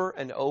over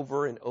and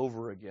over and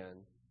over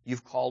again,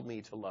 you've called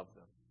me to love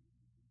them.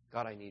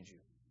 God, I need you.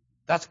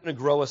 That's going to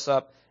grow us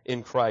up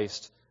in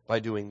Christ by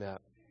doing that.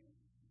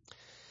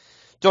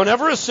 Don't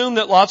ever assume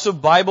that lots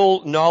of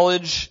Bible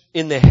knowledge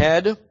in the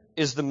head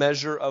is the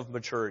measure of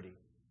maturity.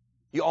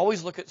 You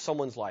always look at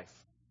someone's life.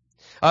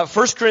 1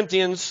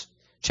 Corinthians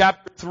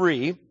chapter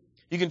 3,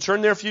 you can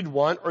turn there if you'd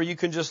want, or you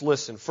can just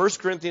listen. 1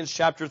 Corinthians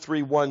chapter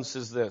 3, 1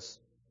 says this.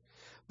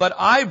 But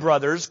I,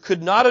 brothers,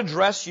 could not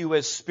address you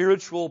as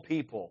spiritual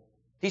people.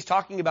 He's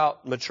talking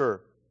about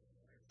mature.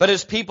 But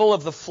as people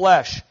of the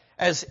flesh,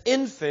 as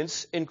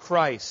infants in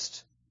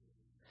Christ.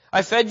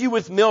 I fed you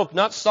with milk,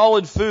 not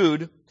solid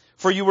food,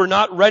 for you were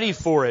not ready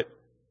for it.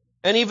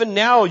 And even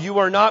now you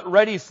are not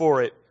ready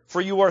for it,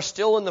 for you are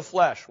still in the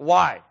flesh.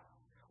 Why?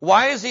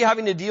 Why is he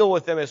having to deal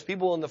with them as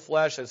people in the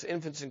flesh, as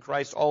infants in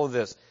Christ, all of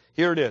this?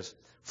 Here it is.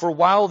 For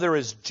while there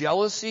is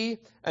jealousy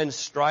and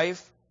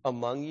strife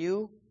among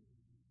you,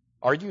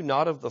 are you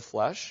not of the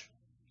flesh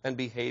and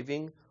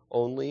behaving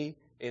only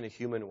in a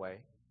human way?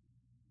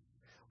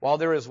 While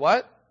there is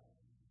what?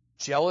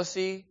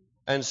 Jealousy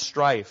and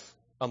strife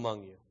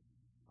among you.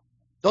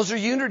 Those are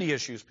unity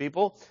issues,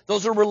 people.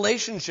 Those are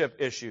relationship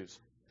issues.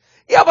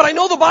 Yeah, but I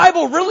know the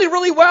Bible really,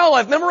 really well.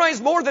 I've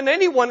memorized more than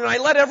anyone, and I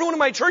let everyone in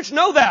my church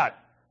know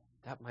that.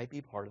 That might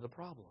be part of the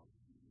problem.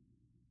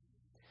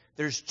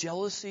 There's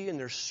jealousy and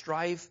there's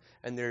strife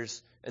and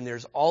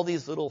there's all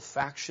these little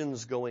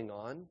factions going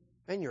on.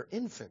 Man, you're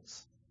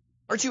infants.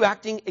 Aren't you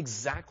acting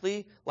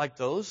exactly like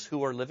those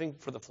who are living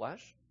for the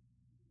flesh?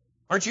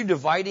 Aren't you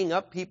dividing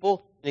up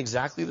people in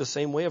exactly the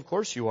same way? Of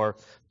course you are.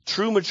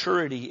 True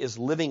maturity is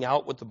living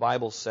out what the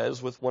Bible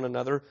says with one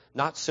another,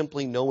 not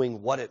simply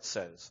knowing what it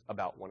says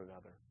about one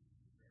another.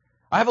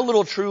 I have a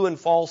little true and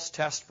false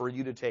test for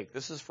you to take.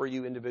 This is for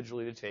you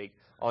individually to take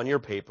on your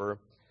paper.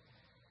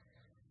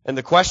 And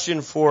the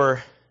question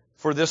for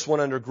this one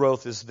under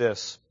growth is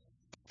this.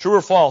 True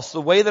or false?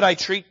 The way that I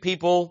treat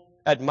people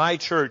at my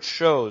church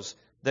shows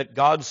that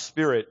God's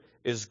Spirit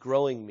is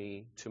growing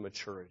me to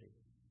maturity.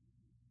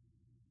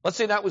 Let's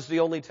say that was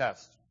the only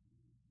test.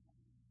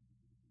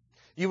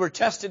 You were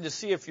tested to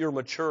see if you're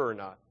mature or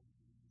not.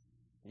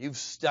 You've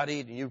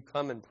studied and you've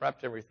come and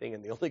prepped everything,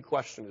 and the only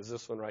question is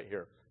this one right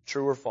here.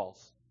 True or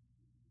false?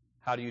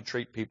 How do you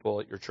treat people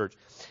at your church?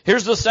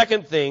 Here's the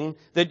second thing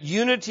that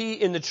unity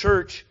in the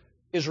church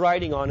is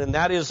riding on, and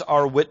that is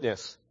our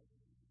witness.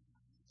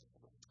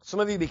 Some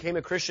of you became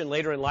a Christian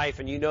later in life,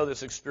 and you know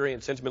this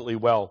experience intimately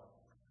well.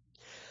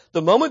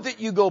 The moment that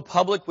you go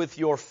public with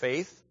your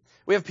faith,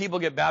 we have people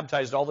get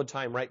baptized all the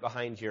time right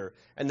behind here.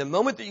 And the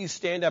moment that you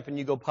stand up and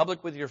you go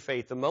public with your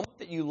faith, the moment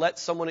that you let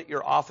someone at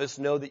your office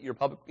know that you're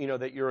public,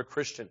 that you're a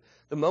Christian,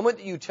 the moment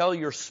that you tell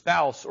your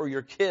spouse or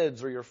your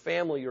kids or your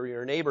family or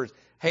your neighbors,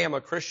 hey, I'm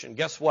a Christian,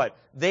 guess what?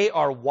 They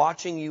are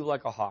watching you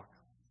like a hawk.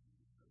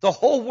 The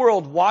whole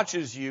world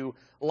watches you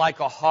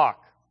like a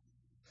hawk.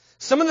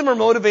 Some of them are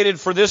motivated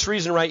for this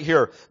reason right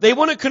here. They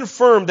want to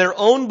confirm their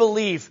own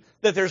belief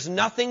that there's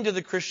nothing to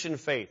the Christian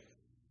faith.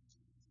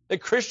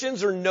 That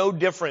Christians are no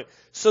different.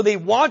 So they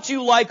watch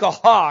you like a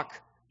hawk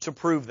to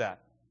prove that.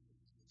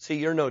 See,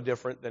 you're no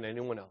different than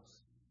anyone else.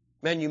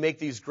 Man, you make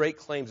these great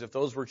claims. If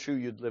those were true,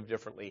 you'd live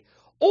differently.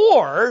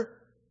 Or,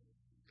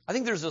 I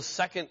think there's a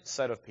second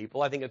set of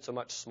people. I think it's a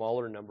much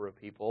smaller number of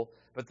people.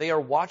 But they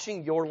are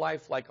watching your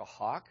life like a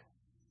hawk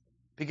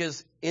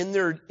because in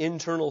their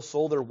internal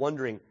soul, they're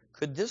wondering,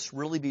 could this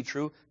really be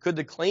true? Could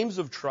the claims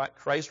of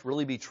Christ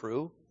really be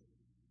true?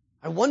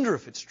 I wonder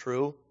if it's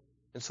true.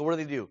 And so what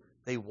do?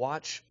 They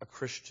watch a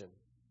Christian.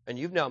 And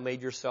you've now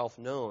made yourself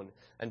known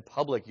and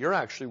public. You're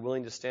actually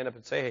willing to stand up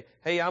and say,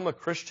 hey, I'm a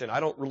Christian. I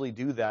don't really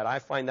do that. I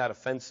find that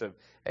offensive.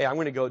 Hey, I'm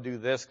going to go do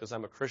this because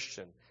I'm a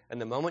Christian.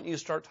 And the moment you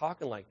start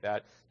talking like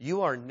that,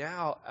 you are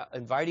now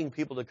inviting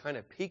people to kind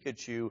of peek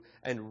at you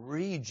and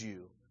read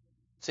you.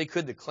 Say,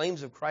 could the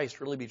claims of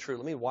Christ really be true?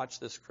 Let me watch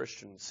this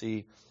Christian and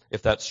see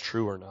if that's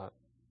true or not.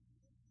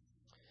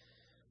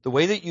 The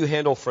way that you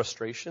handle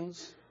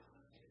frustrations,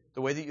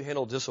 the way that you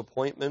handle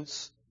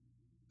disappointments,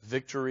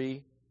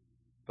 victory,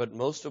 but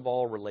most of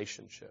all,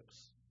 relationships,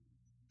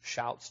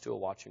 shouts to a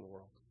watching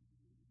world.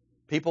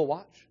 People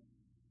watch.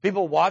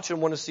 People watch and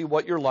want to see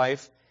what your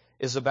life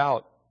is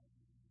about.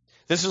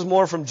 This is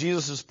more from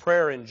Jesus'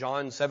 prayer in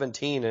John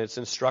 17, and it's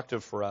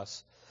instructive for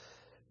us.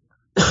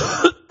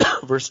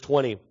 Verse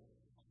 20,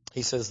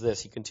 he says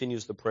this, he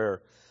continues the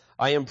prayer.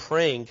 I am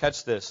praying,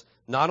 catch this,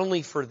 not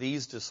only for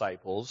these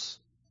disciples,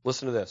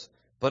 listen to this,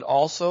 but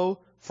also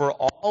for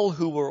all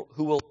who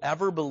will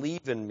ever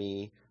believe in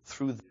me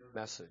through their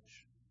message.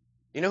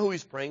 You know who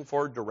he's praying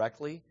for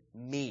directly?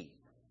 Me.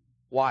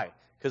 Why?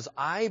 Because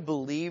I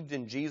believed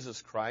in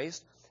Jesus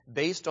Christ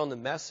based on the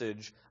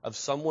message of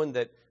someone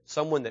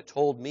that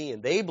told me,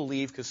 and they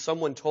believe because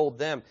someone told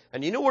them.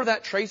 And you know where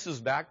that traces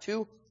back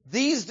to?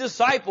 These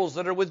disciples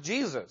that are with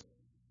Jesus.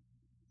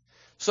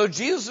 So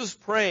Jesus is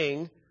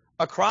praying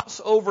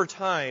across over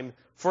time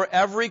for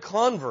every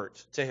convert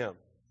to him.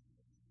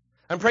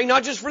 I'm praying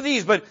not just for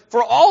these, but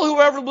for all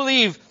who ever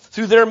believe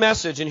through their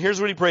message. And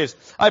here's what he prays.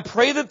 I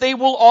pray that they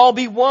will all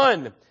be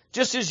one,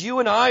 just as you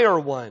and I are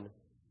one.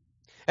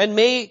 And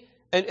may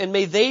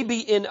they be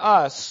in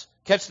us,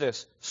 catch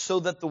this, so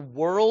that the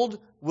world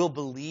will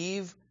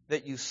believe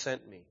that you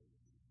sent me.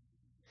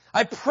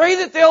 I pray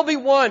that they'll be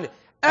one.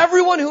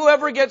 Everyone who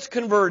ever gets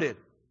converted.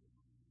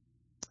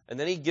 And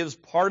then he gives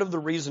part of the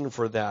reason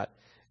for that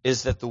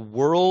is that the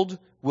world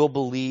will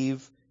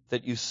believe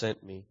that you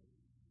sent me.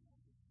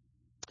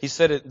 He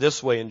said it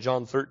this way in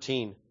John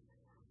 13.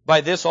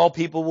 By this all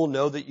people will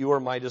know that you are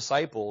my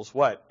disciples.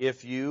 What?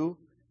 If you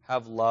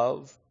have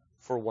love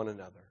for one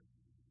another.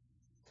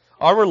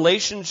 Our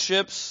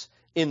relationships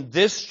in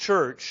this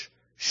church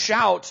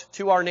shout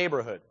to our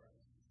neighborhood.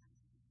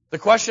 The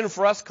question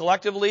for us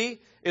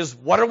collectively is,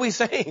 what are we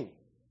saying?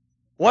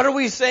 What are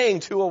we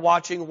saying to a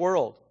watching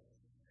world?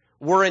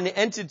 We're an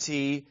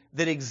entity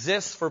that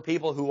exists for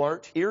people who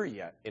aren't here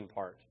yet, in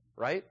part,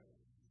 right?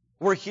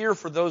 We're here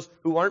for those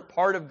who aren't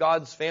part of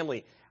God's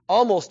family.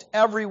 Almost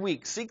every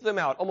week, seek them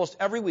out. Almost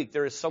every week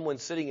there is someone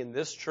sitting in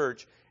this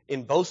church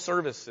in both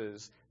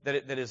services that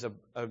is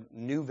a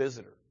new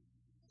visitor.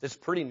 That's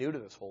pretty new to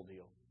this whole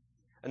deal.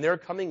 And they're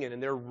coming in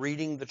and they're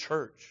reading the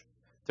church.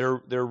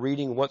 They're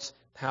reading what's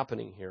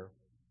happening here.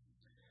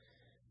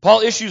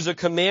 Paul issues a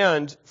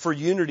command for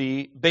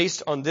unity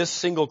based on this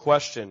single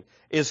question.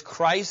 Is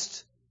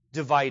Christ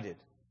divided?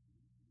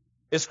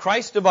 Is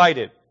Christ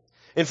divided?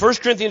 In 1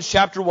 Corinthians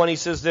chapter 1, he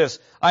says this,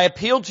 I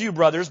appeal to you,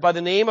 brothers, by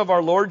the name of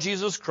our Lord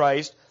Jesus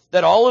Christ,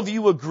 that all of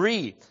you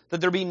agree, that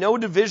there be no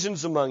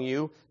divisions among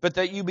you, but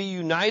that you be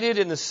united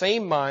in the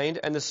same mind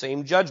and the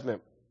same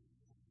judgment.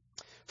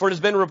 For it has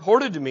been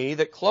reported to me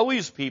that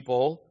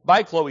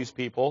by Chloe's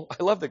people,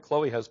 I love that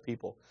Chloe has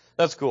people.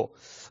 That's cool.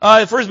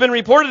 For it has been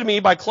reported to me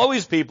by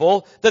Chloe's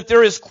people that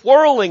there is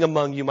quarreling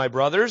among you, my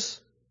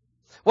brothers.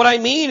 What I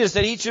mean is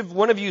that each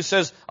one of you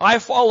says, I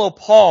follow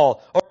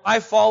Paul, or I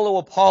follow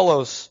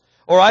Apollos,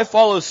 or I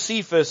follow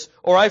Cephas,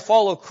 or I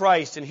follow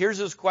Christ. And here's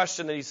his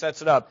question that he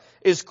sets it up.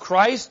 Is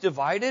Christ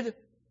divided?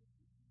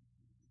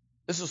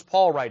 This is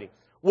Paul writing.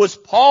 Was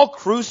Paul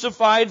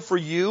crucified for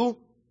you?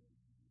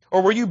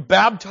 Or were you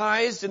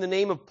baptized in the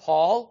name of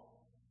Paul?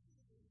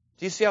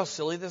 Do you see how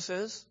silly this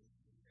is?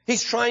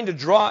 He's trying to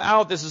draw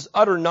out this is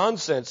utter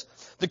nonsense.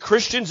 The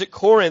Christians at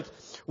Corinth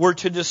were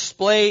to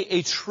display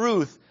a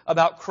truth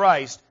about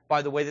Christ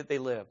by the way that they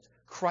lived.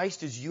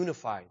 Christ is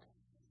unified.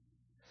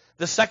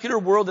 The secular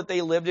world that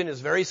they lived in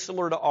is very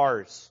similar to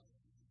ours.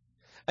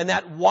 And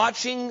that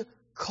watching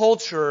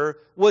culture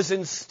was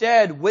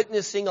instead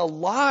witnessing a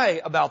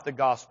lie about the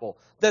gospel.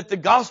 That the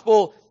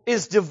gospel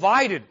is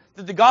divided.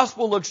 That the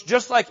gospel looks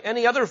just like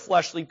any other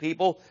fleshly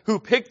people who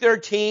pick their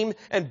team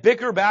and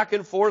bicker back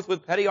and forth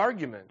with petty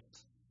arguments.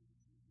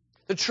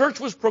 The church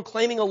was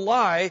proclaiming a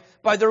lie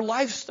by their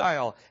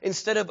lifestyle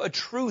instead of a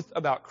truth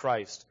about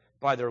Christ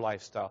by their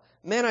lifestyle.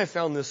 Man, I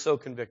found this so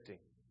convicting.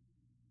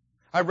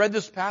 I read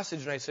this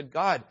passage and I said,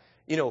 God,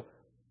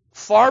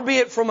 far be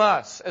it from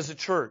us as a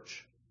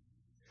church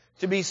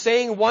to be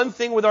saying one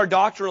thing with our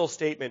doctrinal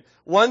statement,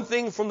 one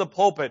thing from the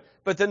pulpit,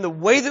 but then the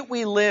way that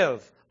we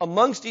live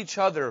amongst each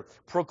other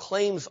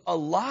proclaims a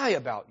lie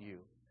about you,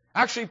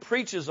 actually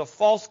preaches a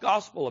false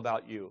gospel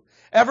about you,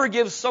 ever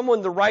gives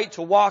someone the right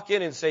to walk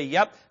in and say,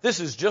 yep, this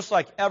is just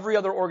like every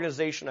other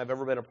organization I've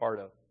ever been a part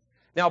of.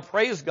 Now,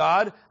 praise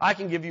God, I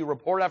can give you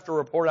report after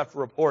report after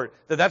report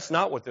that that's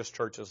not what this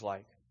church is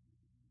like.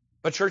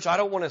 But church, I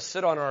don't want to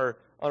sit on our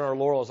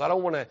laurels. I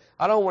don't want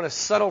to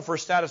settle for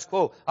status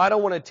quo. I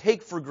don't want to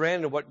take for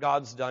granted what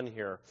God's done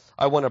here.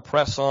 I want to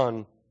press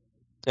on,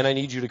 and I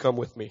need you to come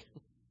with me.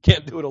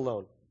 Can't do it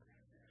alone.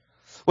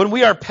 When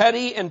we are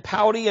petty and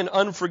pouty and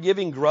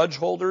unforgiving grudge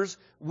holders,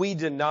 we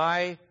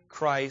deny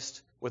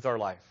Christ with our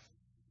life.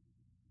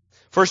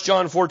 1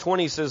 John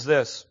 4:20 says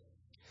this,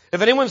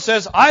 if anyone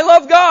says, I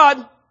love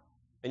God,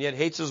 and yet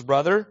hates his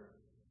brother,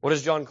 what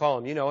does John call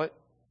him? You know it.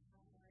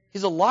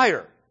 He's a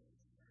liar.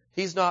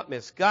 He's not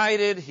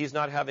misguided. He's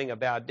not having a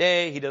bad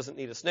day. He doesn't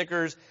need a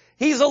Snickers.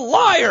 He's a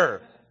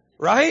liar,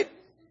 right?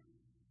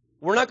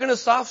 We're not going to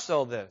soft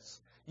sell this.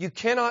 You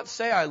cannot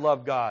say, I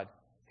love God.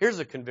 Here's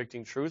a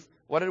convicting truth.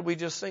 What did we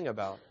just sing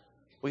about?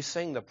 We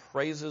sang the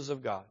praises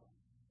of God.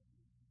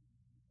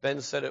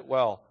 Ben said it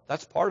well.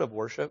 That's part of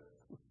worship.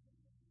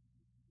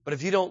 But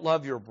if you don't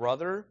love your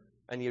brother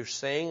and you're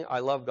saying, I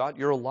love God,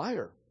 you're a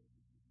liar.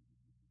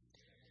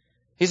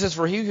 He says,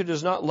 for he who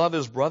does not love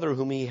his brother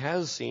whom he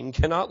has seen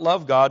cannot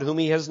love God whom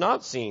he has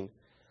not seen.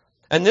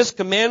 And this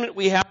commandment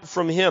we have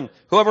from him,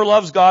 whoever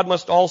loves God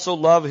must also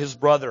love his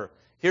brother.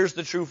 Here's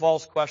the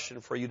true-false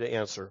question for you to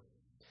answer.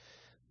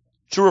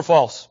 True or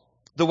false?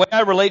 The way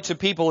I relate to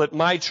people at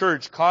my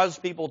church causes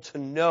people to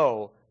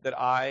know that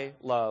I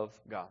love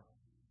God.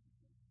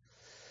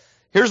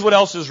 Here's what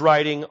else is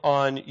writing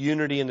on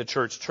unity in the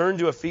church. Turn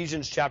to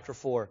Ephesians chapter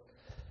 4.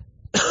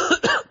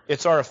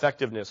 It's our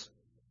effectiveness.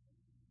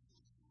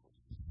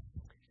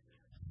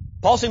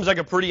 Paul seems like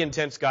a pretty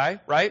intense guy,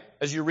 right?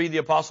 As you read the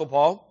Apostle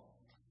Paul.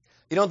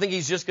 You don't think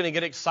he's just going to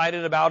get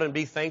excited about and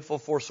be thankful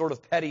for sort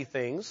of petty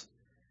things.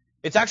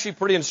 It's actually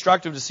pretty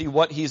instructive to see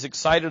what he's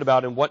excited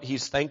about and what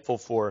he's thankful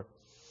for.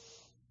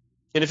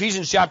 In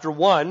Ephesians chapter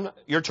 1,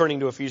 you're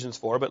turning to Ephesians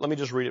 4, but let me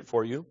just read it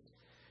for you.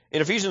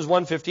 In Ephesians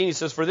 1:15, he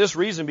says, for this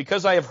reason,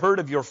 because I have heard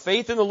of your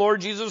faith in the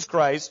Lord Jesus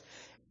Christ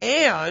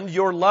and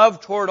your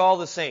love toward all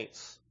the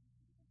saints,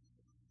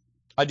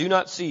 I do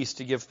not cease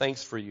to give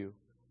thanks for you,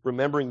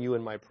 remembering you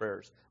in my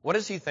prayers. What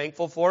is he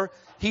thankful for?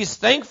 He's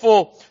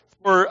thankful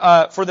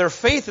for their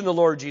faith in the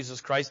Lord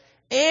Jesus Christ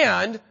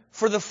and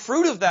for the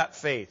fruit of that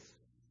faith,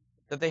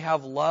 that they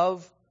have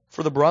love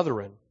for the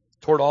brethren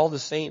toward all the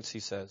saints, he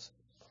says.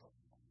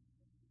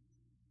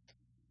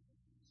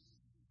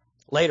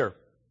 Later,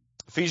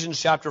 Ephesians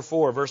chapter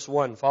 4, verse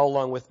 1. Follow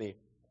along with me.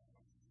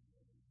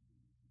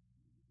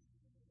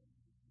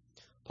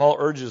 Paul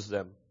urges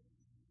them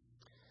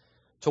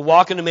to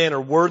walk in a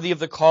manner worthy of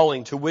the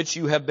calling to which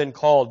you have been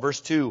called. Verse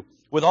 2,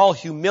 with all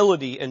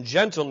humility and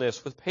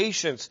gentleness, with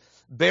patience,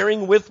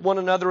 bearing with one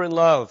another in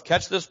love.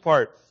 Catch this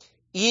part.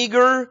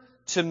 Eager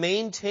to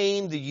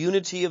maintain the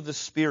unity of the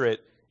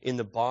Spirit in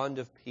the bond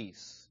of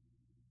peace.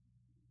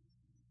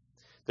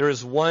 There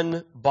is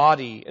one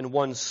body and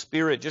one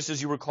Spirit, just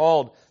as you were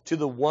called to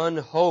the one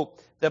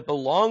hope that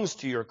belongs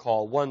to your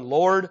call. One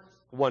Lord,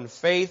 one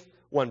faith,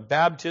 one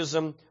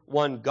baptism,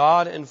 one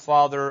God and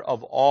Father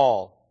of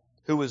all,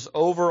 who is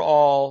over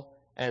all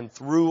and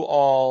through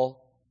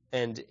all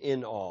and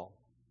in all.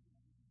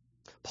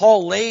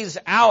 Paul lays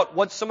out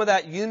what some of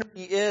that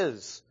unity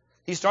is.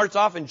 He starts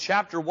off in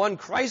chapter 1.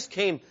 Christ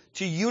came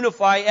to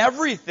unify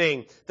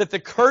everything that the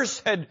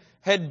curse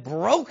had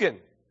broken.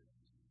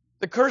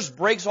 The curse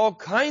breaks all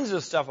kinds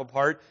of stuff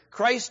apart.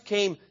 Christ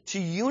came to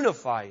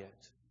unify it.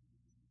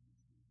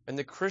 And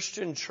the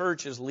Christian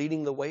church is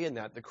leading the way in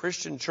that. The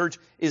Christian church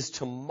is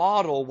to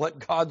model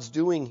what God's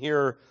doing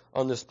here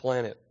on this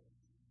planet.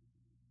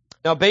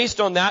 Now, based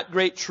on that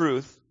great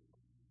truth,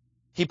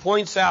 he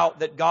points out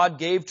that God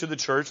gave to the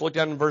church, look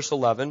down in verse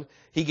 11,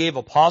 he gave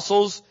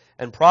apostles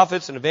and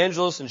prophets and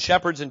evangelists and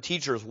shepherds and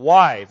teachers.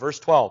 Why? Verse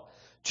 12,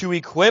 to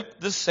equip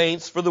the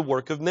saints for the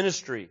work of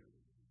ministry,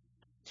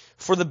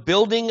 for the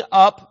building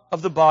up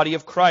of the body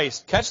of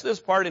Christ. Catch this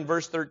part in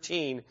verse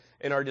 13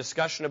 in our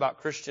discussion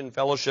about Christian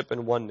fellowship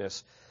and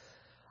oneness.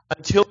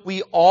 Until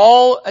we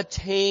all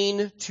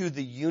attain to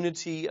the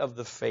unity of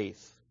the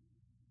faith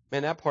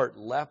Man, that part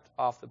leapt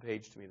off the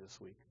page to me this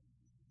week.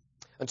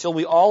 Until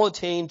we all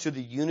attain to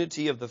the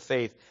unity of the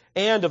faith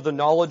and of the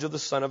knowledge of the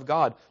Son of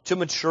God, to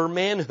mature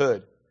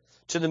manhood,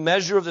 to the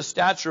measure of the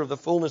stature of the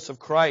fullness of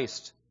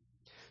Christ.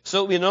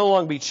 So that we no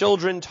longer be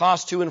children,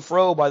 tossed to and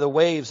fro by the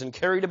waves and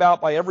carried about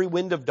by every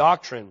wind of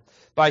doctrine,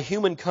 by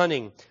human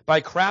cunning,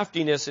 by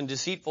craftiness and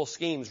deceitful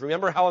schemes.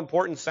 Remember how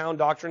important sound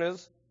doctrine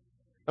is?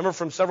 Remember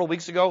from several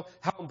weeks ago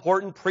how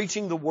important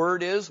preaching the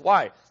Word is?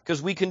 Why?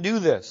 Because we can do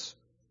this.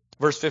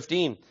 Verse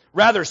 15.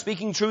 Rather,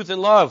 speaking truth in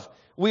love,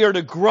 we are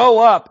to grow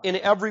up in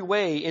every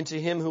way into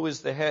Him who is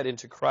the head,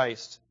 into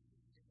Christ,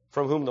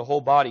 from whom the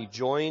whole body,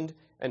 joined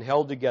and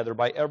held together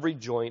by every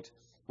joint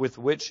with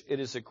which it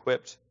is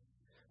equipped.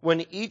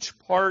 When each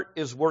part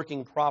is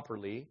working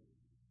properly,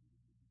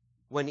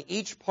 listen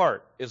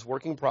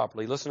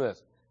to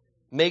this,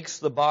 makes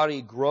the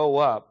body grow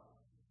up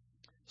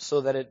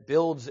so that it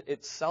builds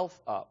itself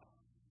up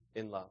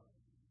in love.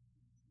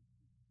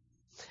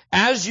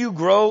 As you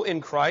grow in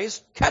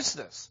Christ, catch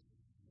this.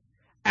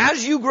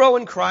 As you grow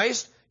in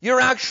Christ, you're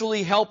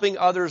actually helping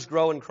others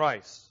grow in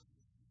Christ.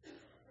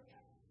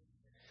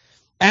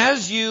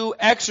 As you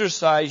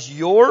exercise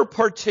your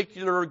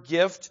particular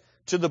gift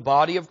to the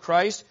body of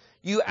Christ,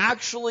 you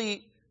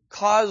actually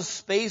cause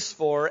space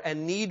for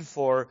and need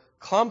for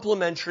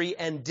complementary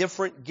and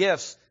different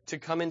gifts to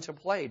come into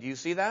play. Do you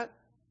see that?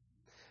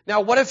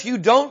 Now, what if you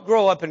don't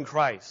grow up in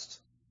Christ?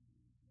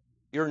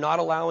 You're not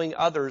allowing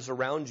others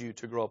around you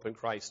to grow up in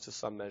Christ to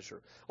some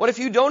measure. What if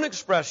you don't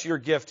express your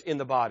gift in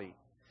the body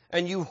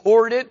and you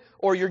hoard it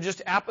or you're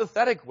just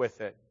apathetic with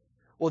it?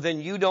 Well,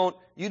 then you don't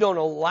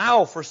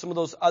allow for some of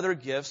those other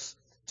gifts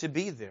to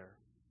be there.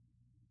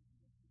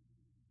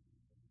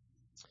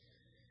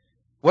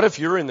 What if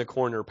you're in the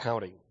corner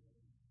pouting?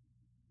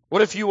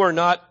 What if you are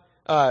not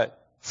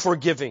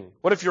forgiving?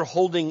 What if you're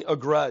holding a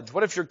grudge?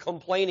 What if you're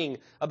complaining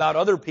about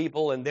other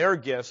people and their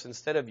gifts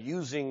instead of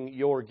using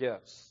your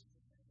gifts?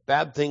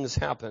 Bad things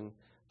happen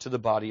to the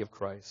body of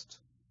Christ.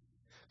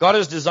 God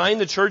has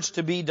designed the church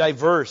to be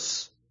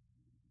diverse.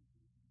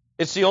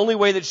 It's the only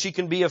way that she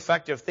can be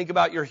effective. Think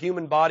about your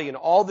human body and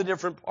all the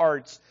different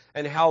parts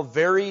and how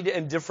varied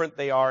and different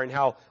they are, and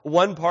how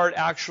one part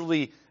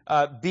actually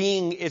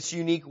being its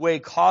unique way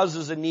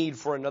causes a need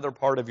for another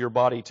part of your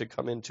body to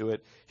come into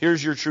it.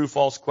 Here's your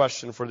true-false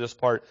question for this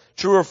part.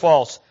 True or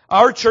false?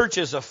 Our church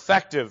is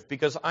effective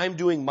because I'm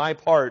doing my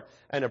part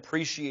and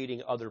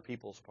appreciating other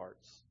people's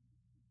parts.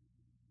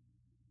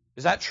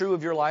 Is that true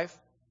of your life?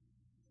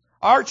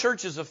 Our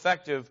church is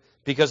effective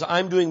because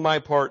I'm doing my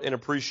part and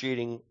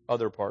appreciating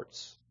other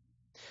parts.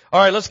 All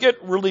right, let's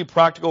get really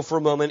practical for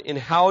a moment in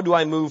how do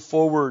I move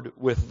forward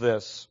with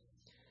this.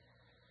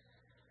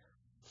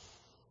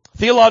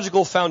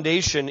 Theological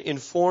foundation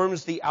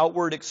informs the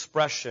outward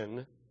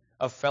expression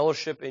of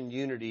fellowship and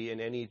unity in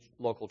any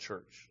local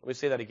church. Let me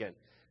say that again.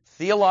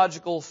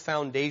 Theological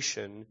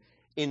foundation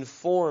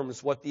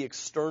informs what the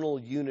external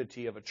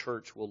unity of a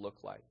church will look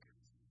like.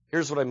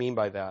 Here's what I mean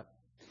by that.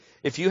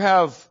 If you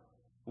have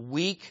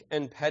weak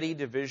and petty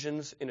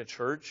divisions in a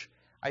church,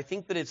 I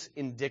think that it's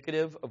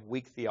indicative of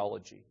weak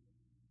theology.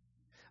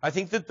 I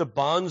think that the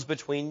bonds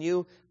between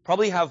you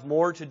probably have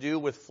more to do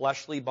with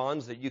fleshly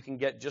bonds that you can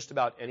get just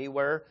about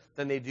anywhere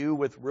than they do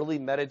with really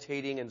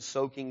meditating and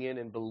soaking in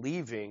and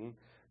believing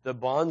the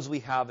bonds we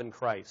have in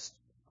Christ.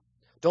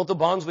 Don't the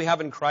bonds we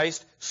have in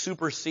Christ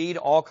supersede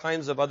all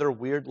kinds of other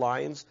weird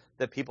lines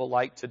that people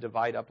like to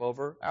divide up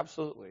over?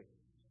 Absolutely.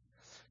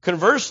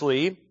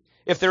 Conversely,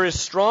 if there is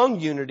strong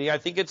unity, I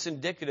think it's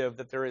indicative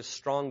that there is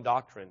strong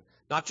doctrine.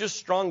 Not just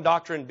strong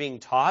doctrine being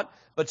taught,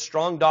 but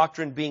strong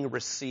doctrine being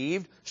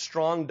received,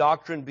 strong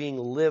doctrine being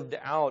lived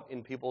out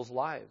in people's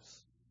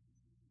lives.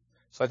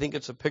 So I think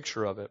it's a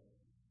picture of it.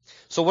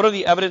 So what are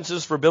the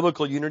evidences for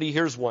biblical unity?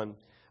 Here's one.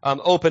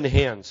 Open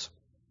hands.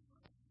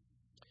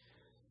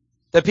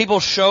 That people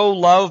show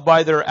love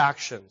by their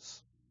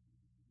actions.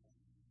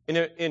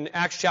 In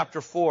Acts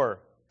chapter 4,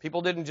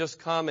 people didn't just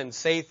come and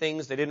say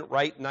things. They didn't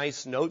write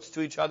nice notes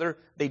to each other.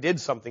 They did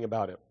something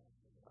about it.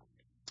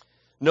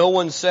 No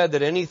one said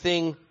that any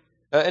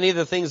of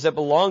the things that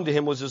belonged to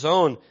him was his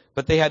own,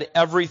 but they had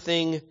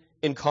everything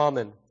in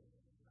common.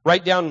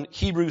 Write down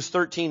Hebrews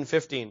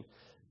 13:15.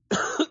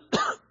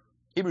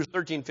 Hebrews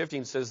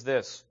 13:15 says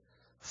this: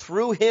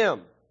 Through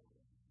him,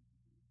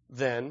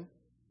 then,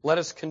 let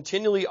us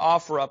continually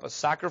offer up a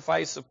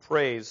sacrifice of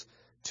praise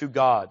to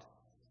God.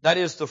 That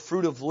is the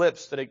fruit of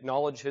lips that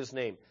acknowledge his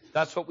name.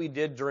 That's what we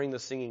did during the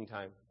singing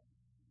time.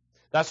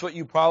 That's what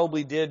you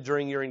probably did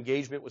during your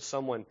engagement with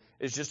someone,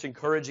 is just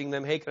encouraging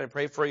them, hey, can I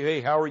pray for you? Hey,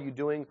 how are you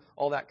doing?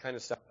 All that kind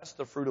of stuff. That's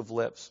the fruit of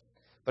lips.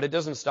 But it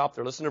doesn't stop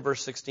there. Listen to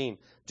verse 16.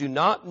 Do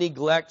not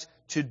neglect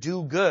to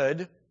do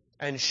good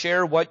and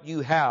share what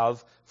you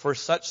have, for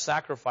such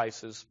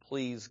sacrifices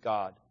please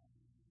God.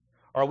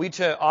 Are we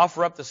to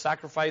offer up the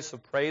sacrifice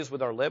of praise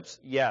with our lips?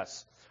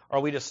 Yes.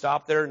 Are we to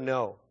stop there?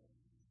 No.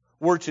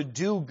 We're to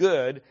do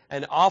good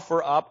and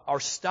offer up our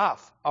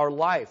stuff, our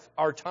life,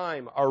 our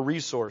time, our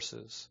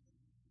resources,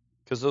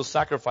 because those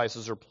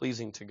sacrifices are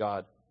pleasing to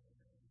God.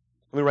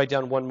 Let me write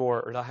down one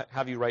more, or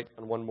have you write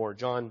down one more.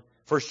 1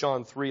 1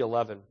 John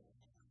 3:11.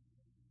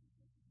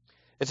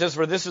 It says,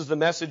 "For this is the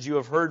message you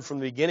have heard from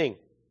the beginning,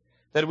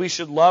 that we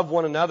should love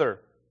one another.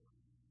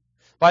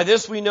 By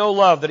this we know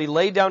love, that He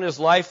laid down His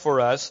life for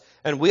us,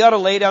 and we ought to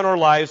lay down our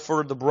lives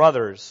for the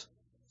brothers.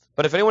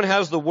 But if anyone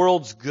has the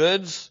world's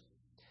goods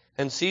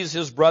and sees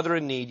his brother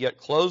in need, yet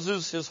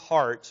closes his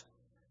heart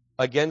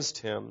against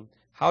him,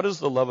 how does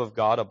the love of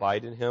God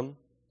abide in him?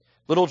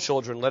 Little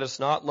children, let us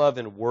not love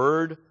in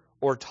word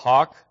or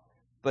talk,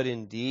 but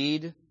in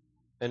deed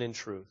and in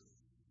truth."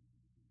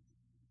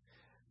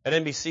 At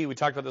NBC, we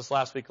talked about this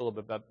last week a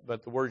little bit,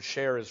 but the word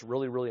share is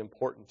really, really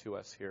important to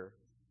us here.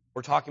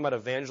 We're talking about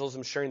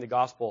evangelism, sharing the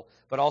gospel,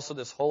 but also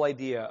this whole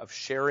idea of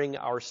sharing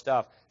our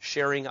stuff,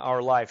 sharing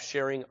our life,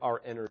 sharing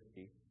our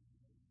energy.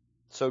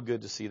 So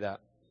good to see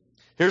that.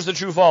 Here's the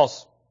true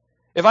false.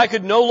 If I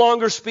could no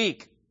longer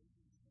speak,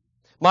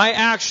 my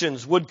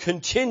actions would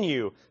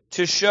continue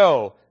to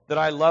show that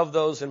I love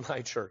those in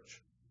my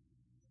church.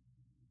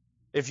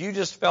 If you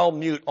just fell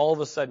mute all of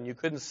a sudden, you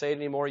couldn't say it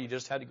anymore, you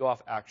just had to go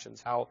off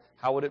actions, how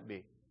would it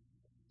be?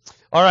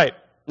 All right,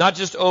 not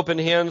just open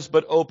hands,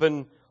 but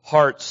open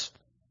hearts.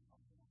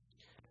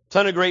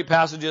 Ton of great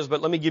passages,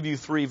 but let me give you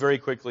three very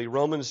quickly.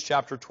 Romans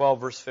chapter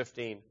 12, verse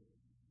 15.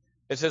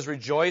 It says,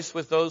 "Rejoice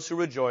with those who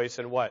rejoice,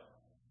 and what?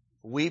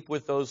 Weep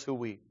with those who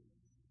weep."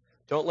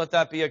 Don't let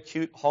that be a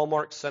cute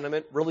Hallmark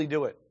sentiment. Really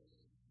do it.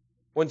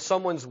 When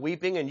someone's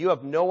weeping and you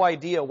have no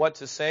idea what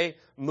to say,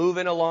 move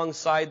in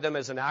alongside them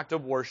as an act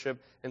of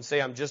worship and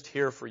say, "I'm just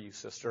here for you,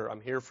 sister.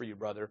 I'm here for you,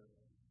 brother.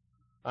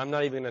 I'm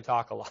not even going to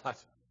talk a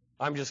lot.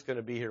 I'm just going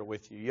to be here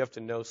with you." You have to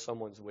know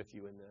someone's with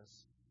you in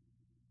this.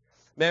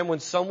 Man, when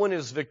someone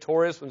is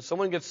victorious, when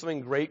someone gets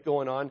something great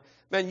going on,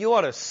 man, you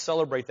ought to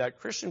celebrate that.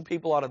 Christian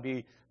people ought to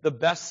be the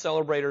best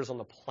celebrators on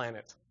the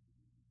planet.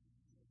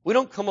 We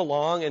don't come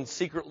along and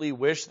secretly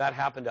wish that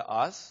happened to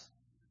us.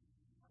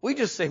 We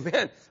just say,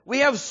 man, we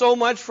have so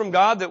much from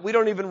God that we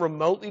don't even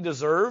remotely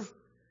deserve.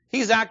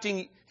 He's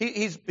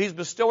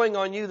bestowing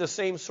on you the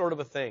same sort of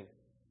a thing.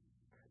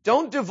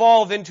 Don't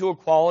devolve into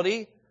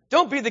equality.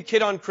 Don't be the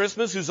kid on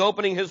Christmas who's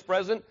opening his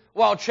present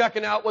while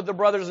checking out what the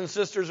brothers and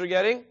sisters are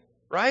getting,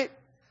 right?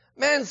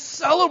 Man,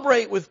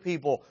 celebrate with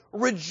people.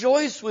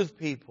 Rejoice with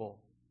people.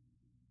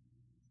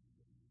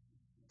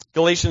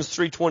 Galatians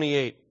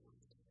 3:28.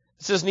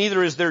 It says,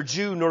 "Neither is there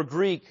Jew nor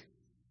Greek.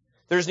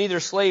 There is neither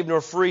slave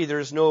nor free. There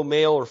is no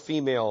male or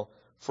female,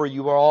 for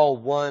you are all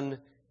one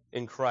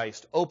in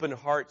Christ." Open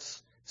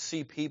hearts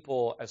see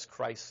people as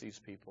Christ sees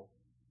people.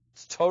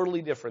 It's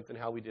totally different than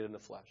how we did in the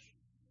flesh.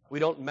 We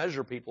don't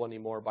measure people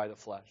anymore by the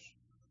flesh.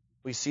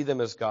 We see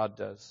them as God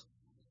does.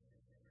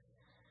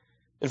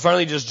 And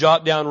finally, just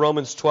jot down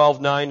Romans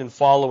 12:9 and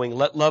following.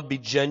 "Let love be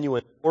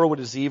genuine. Abhor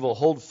what is evil.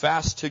 Hold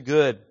fast to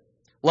good.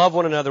 Love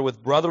one another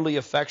with brotherly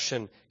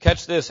affection."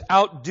 Catch this.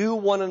 Outdo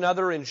one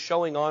another in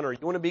showing honor. You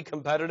want to be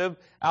competitive?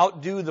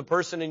 Outdo the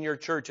person in your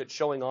church at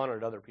showing honor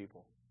to other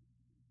people.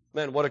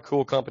 Man, what a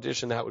cool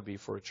competition that would be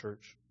for a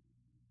church.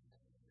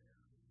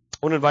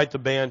 I want to invite the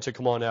band to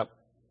come on up.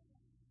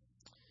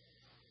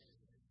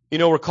 You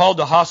know, we're called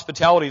to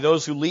hospitality.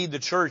 Those who lead the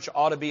church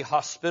ought to be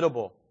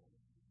hospitable.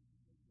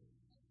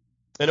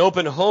 An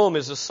open home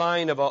is a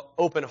sign of an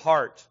open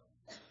heart.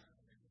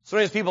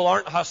 Sometimes people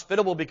aren't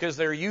hospitable because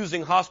they're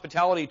using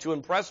hospitality to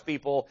impress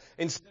people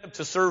instead of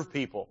to serve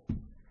people.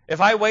 If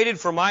I waited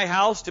for my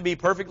house to be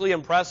perfectly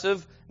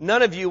impressive,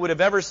 none of you would have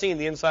ever seen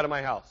the inside of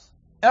my house.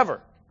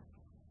 Ever.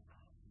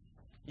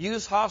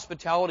 Use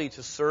hospitality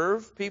to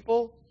serve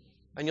people,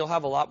 and you'll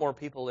have a lot more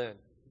people in.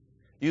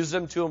 Use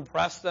them to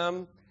impress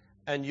them,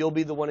 and you'll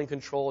be the one in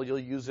control. You'll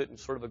use it in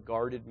sort of a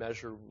guarded,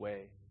 measured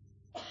way.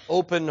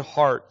 Open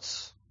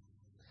hearts.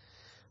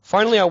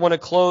 Finally, I want to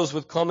close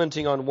with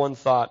commenting on one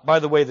thought. By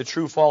the way, the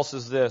true false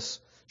is this.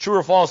 True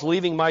or false,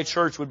 leaving my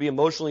church would be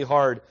emotionally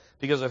hard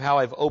because of how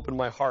I've opened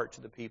my heart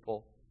to the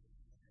people.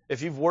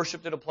 If you've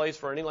worshiped at a place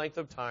for any length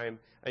of time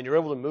and you're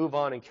able to move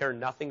on and care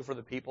nothing for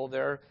the people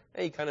there,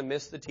 hey, you kind of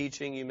miss the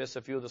teaching, you miss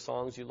a few of the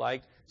songs you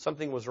liked,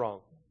 something was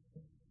wrong.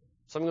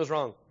 Something was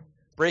wrong.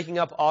 Breaking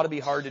up ought to be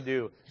hard to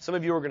do. Some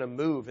of you are going to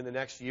move in the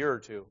next year or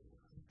two.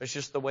 It's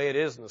just the way it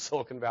is in the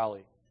Silicon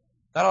Valley.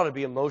 That ought to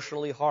be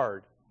emotionally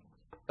hard.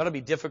 That ought to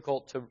be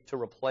difficult to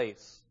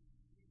replace.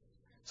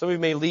 Some of you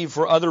may leave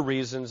for other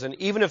reasons, and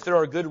even if there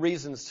are good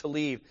reasons to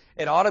leave,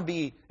 it ought to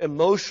be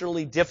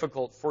emotionally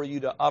difficult for you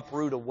to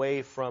uproot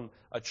away from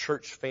a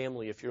church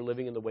family if you're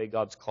living in the way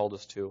God's called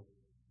us to.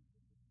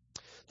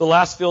 The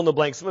last fill in the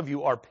blank. Some of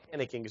you are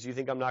panicking because you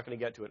think I'm not going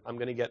to get to it. I'm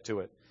going to get to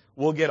it.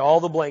 We'll get all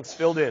the blanks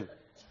filled in.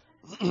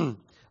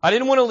 I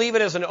didn't want to leave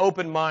it as an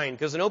open mind,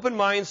 because an open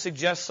mind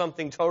suggests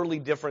something totally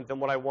different than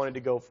what I wanted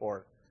to go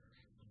for.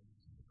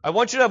 I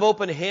want you to have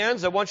open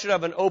hands, I want you to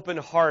have an open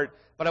heart,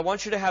 but I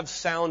want you to have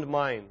sound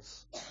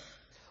minds.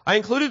 I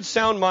included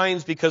sound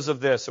minds because of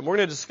this, and we're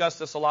going to discuss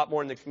this a lot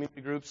more in the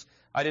community groups.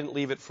 I didn't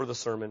leave it for the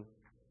sermon.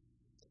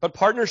 But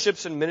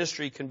partnerships in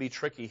ministry can be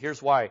tricky.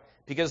 Here's why.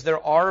 Because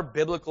there are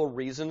biblical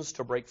reasons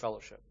to break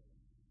fellowship.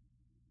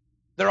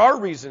 There are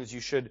reasons you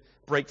should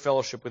break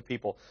fellowship with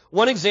people.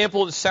 One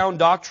example is sound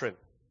doctrine.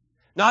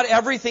 Not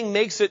everything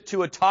makes it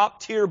to a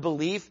top tier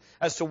belief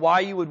as to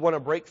why you would want to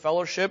break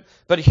fellowship,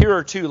 but here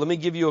are two. Let me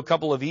give you a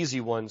couple of easy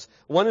ones.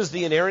 One is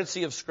the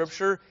inerrancy of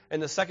Scripture,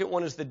 and the second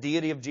one is the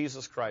deity of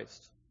Jesus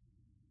Christ.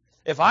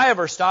 If I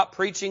ever stop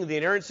preaching the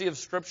inerrancy of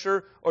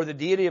Scripture or the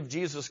deity of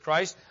Jesus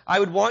Christ, I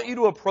would want you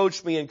to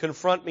approach me and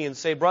confront me and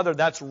say, brother,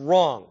 that's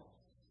wrong.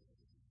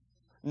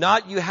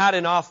 Not you had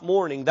an off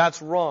morning, that's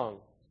wrong.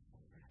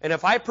 And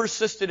if I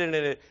persisted in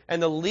it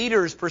and the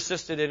leaders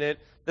persisted in it,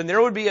 then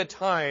there would be a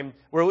time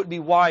where it would be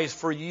wise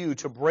for you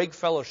to break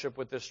fellowship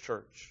with this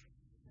church.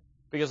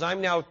 Because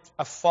I'm now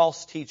a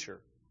false teacher.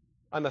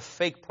 I'm a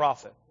fake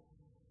prophet.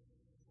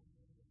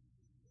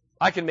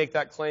 I can make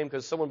that claim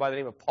because someone by the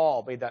name of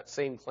Paul made that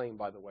same claim,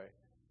 by the way.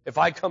 If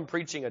I come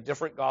preaching a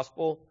different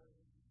gospel,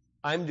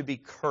 I'm to be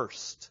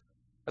cursed.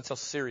 That's how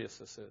serious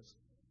this is.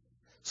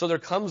 So there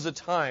comes a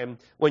time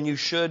when you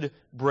should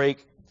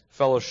break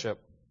fellowship.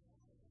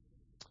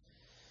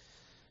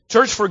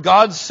 Church, for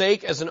God's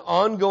sake, as an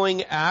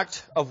ongoing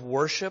act of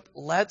worship,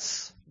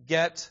 let's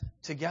get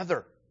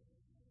together.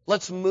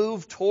 Let's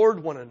move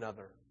toward one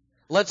another.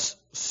 Let's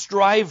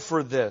strive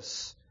for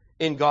this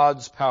in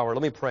God's power.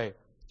 Let me pray.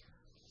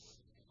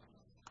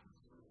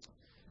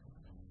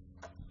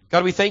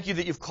 God, we thank you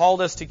that you've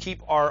called us to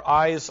keep our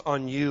eyes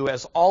on you.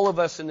 As all of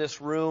us in this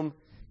room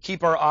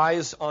keep our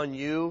eyes on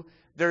you,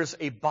 there's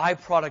a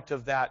byproduct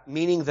of that,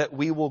 meaning that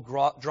we will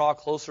draw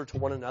closer to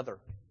one another.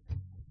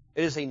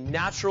 It is a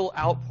natural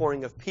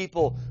outpouring of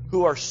people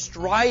who are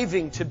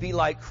striving to be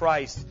like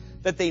Christ,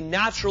 that they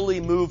naturally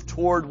move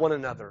toward one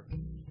another.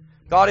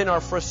 God, in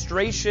our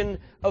frustration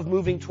of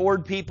moving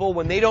toward people,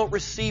 when they don't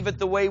receive it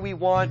the way we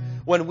want,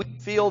 when we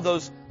feel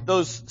those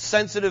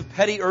sensitive,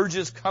 petty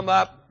urges come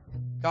up,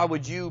 God,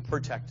 would you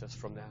protect us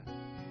from that?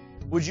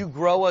 Would you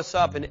grow us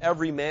up in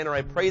every manner?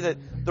 I pray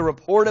that the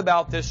report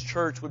about this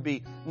church would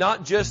be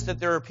not just that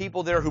there are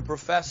people there who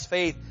profess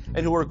faith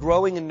and who are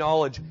growing in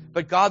knowledge,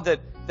 but God,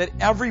 that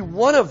every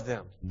one of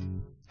them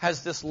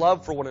has this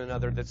love for one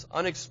another that's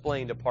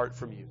unexplained apart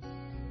from you.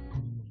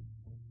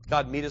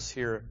 God, meet us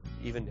here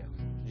even now.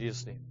 In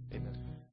Jesus' name.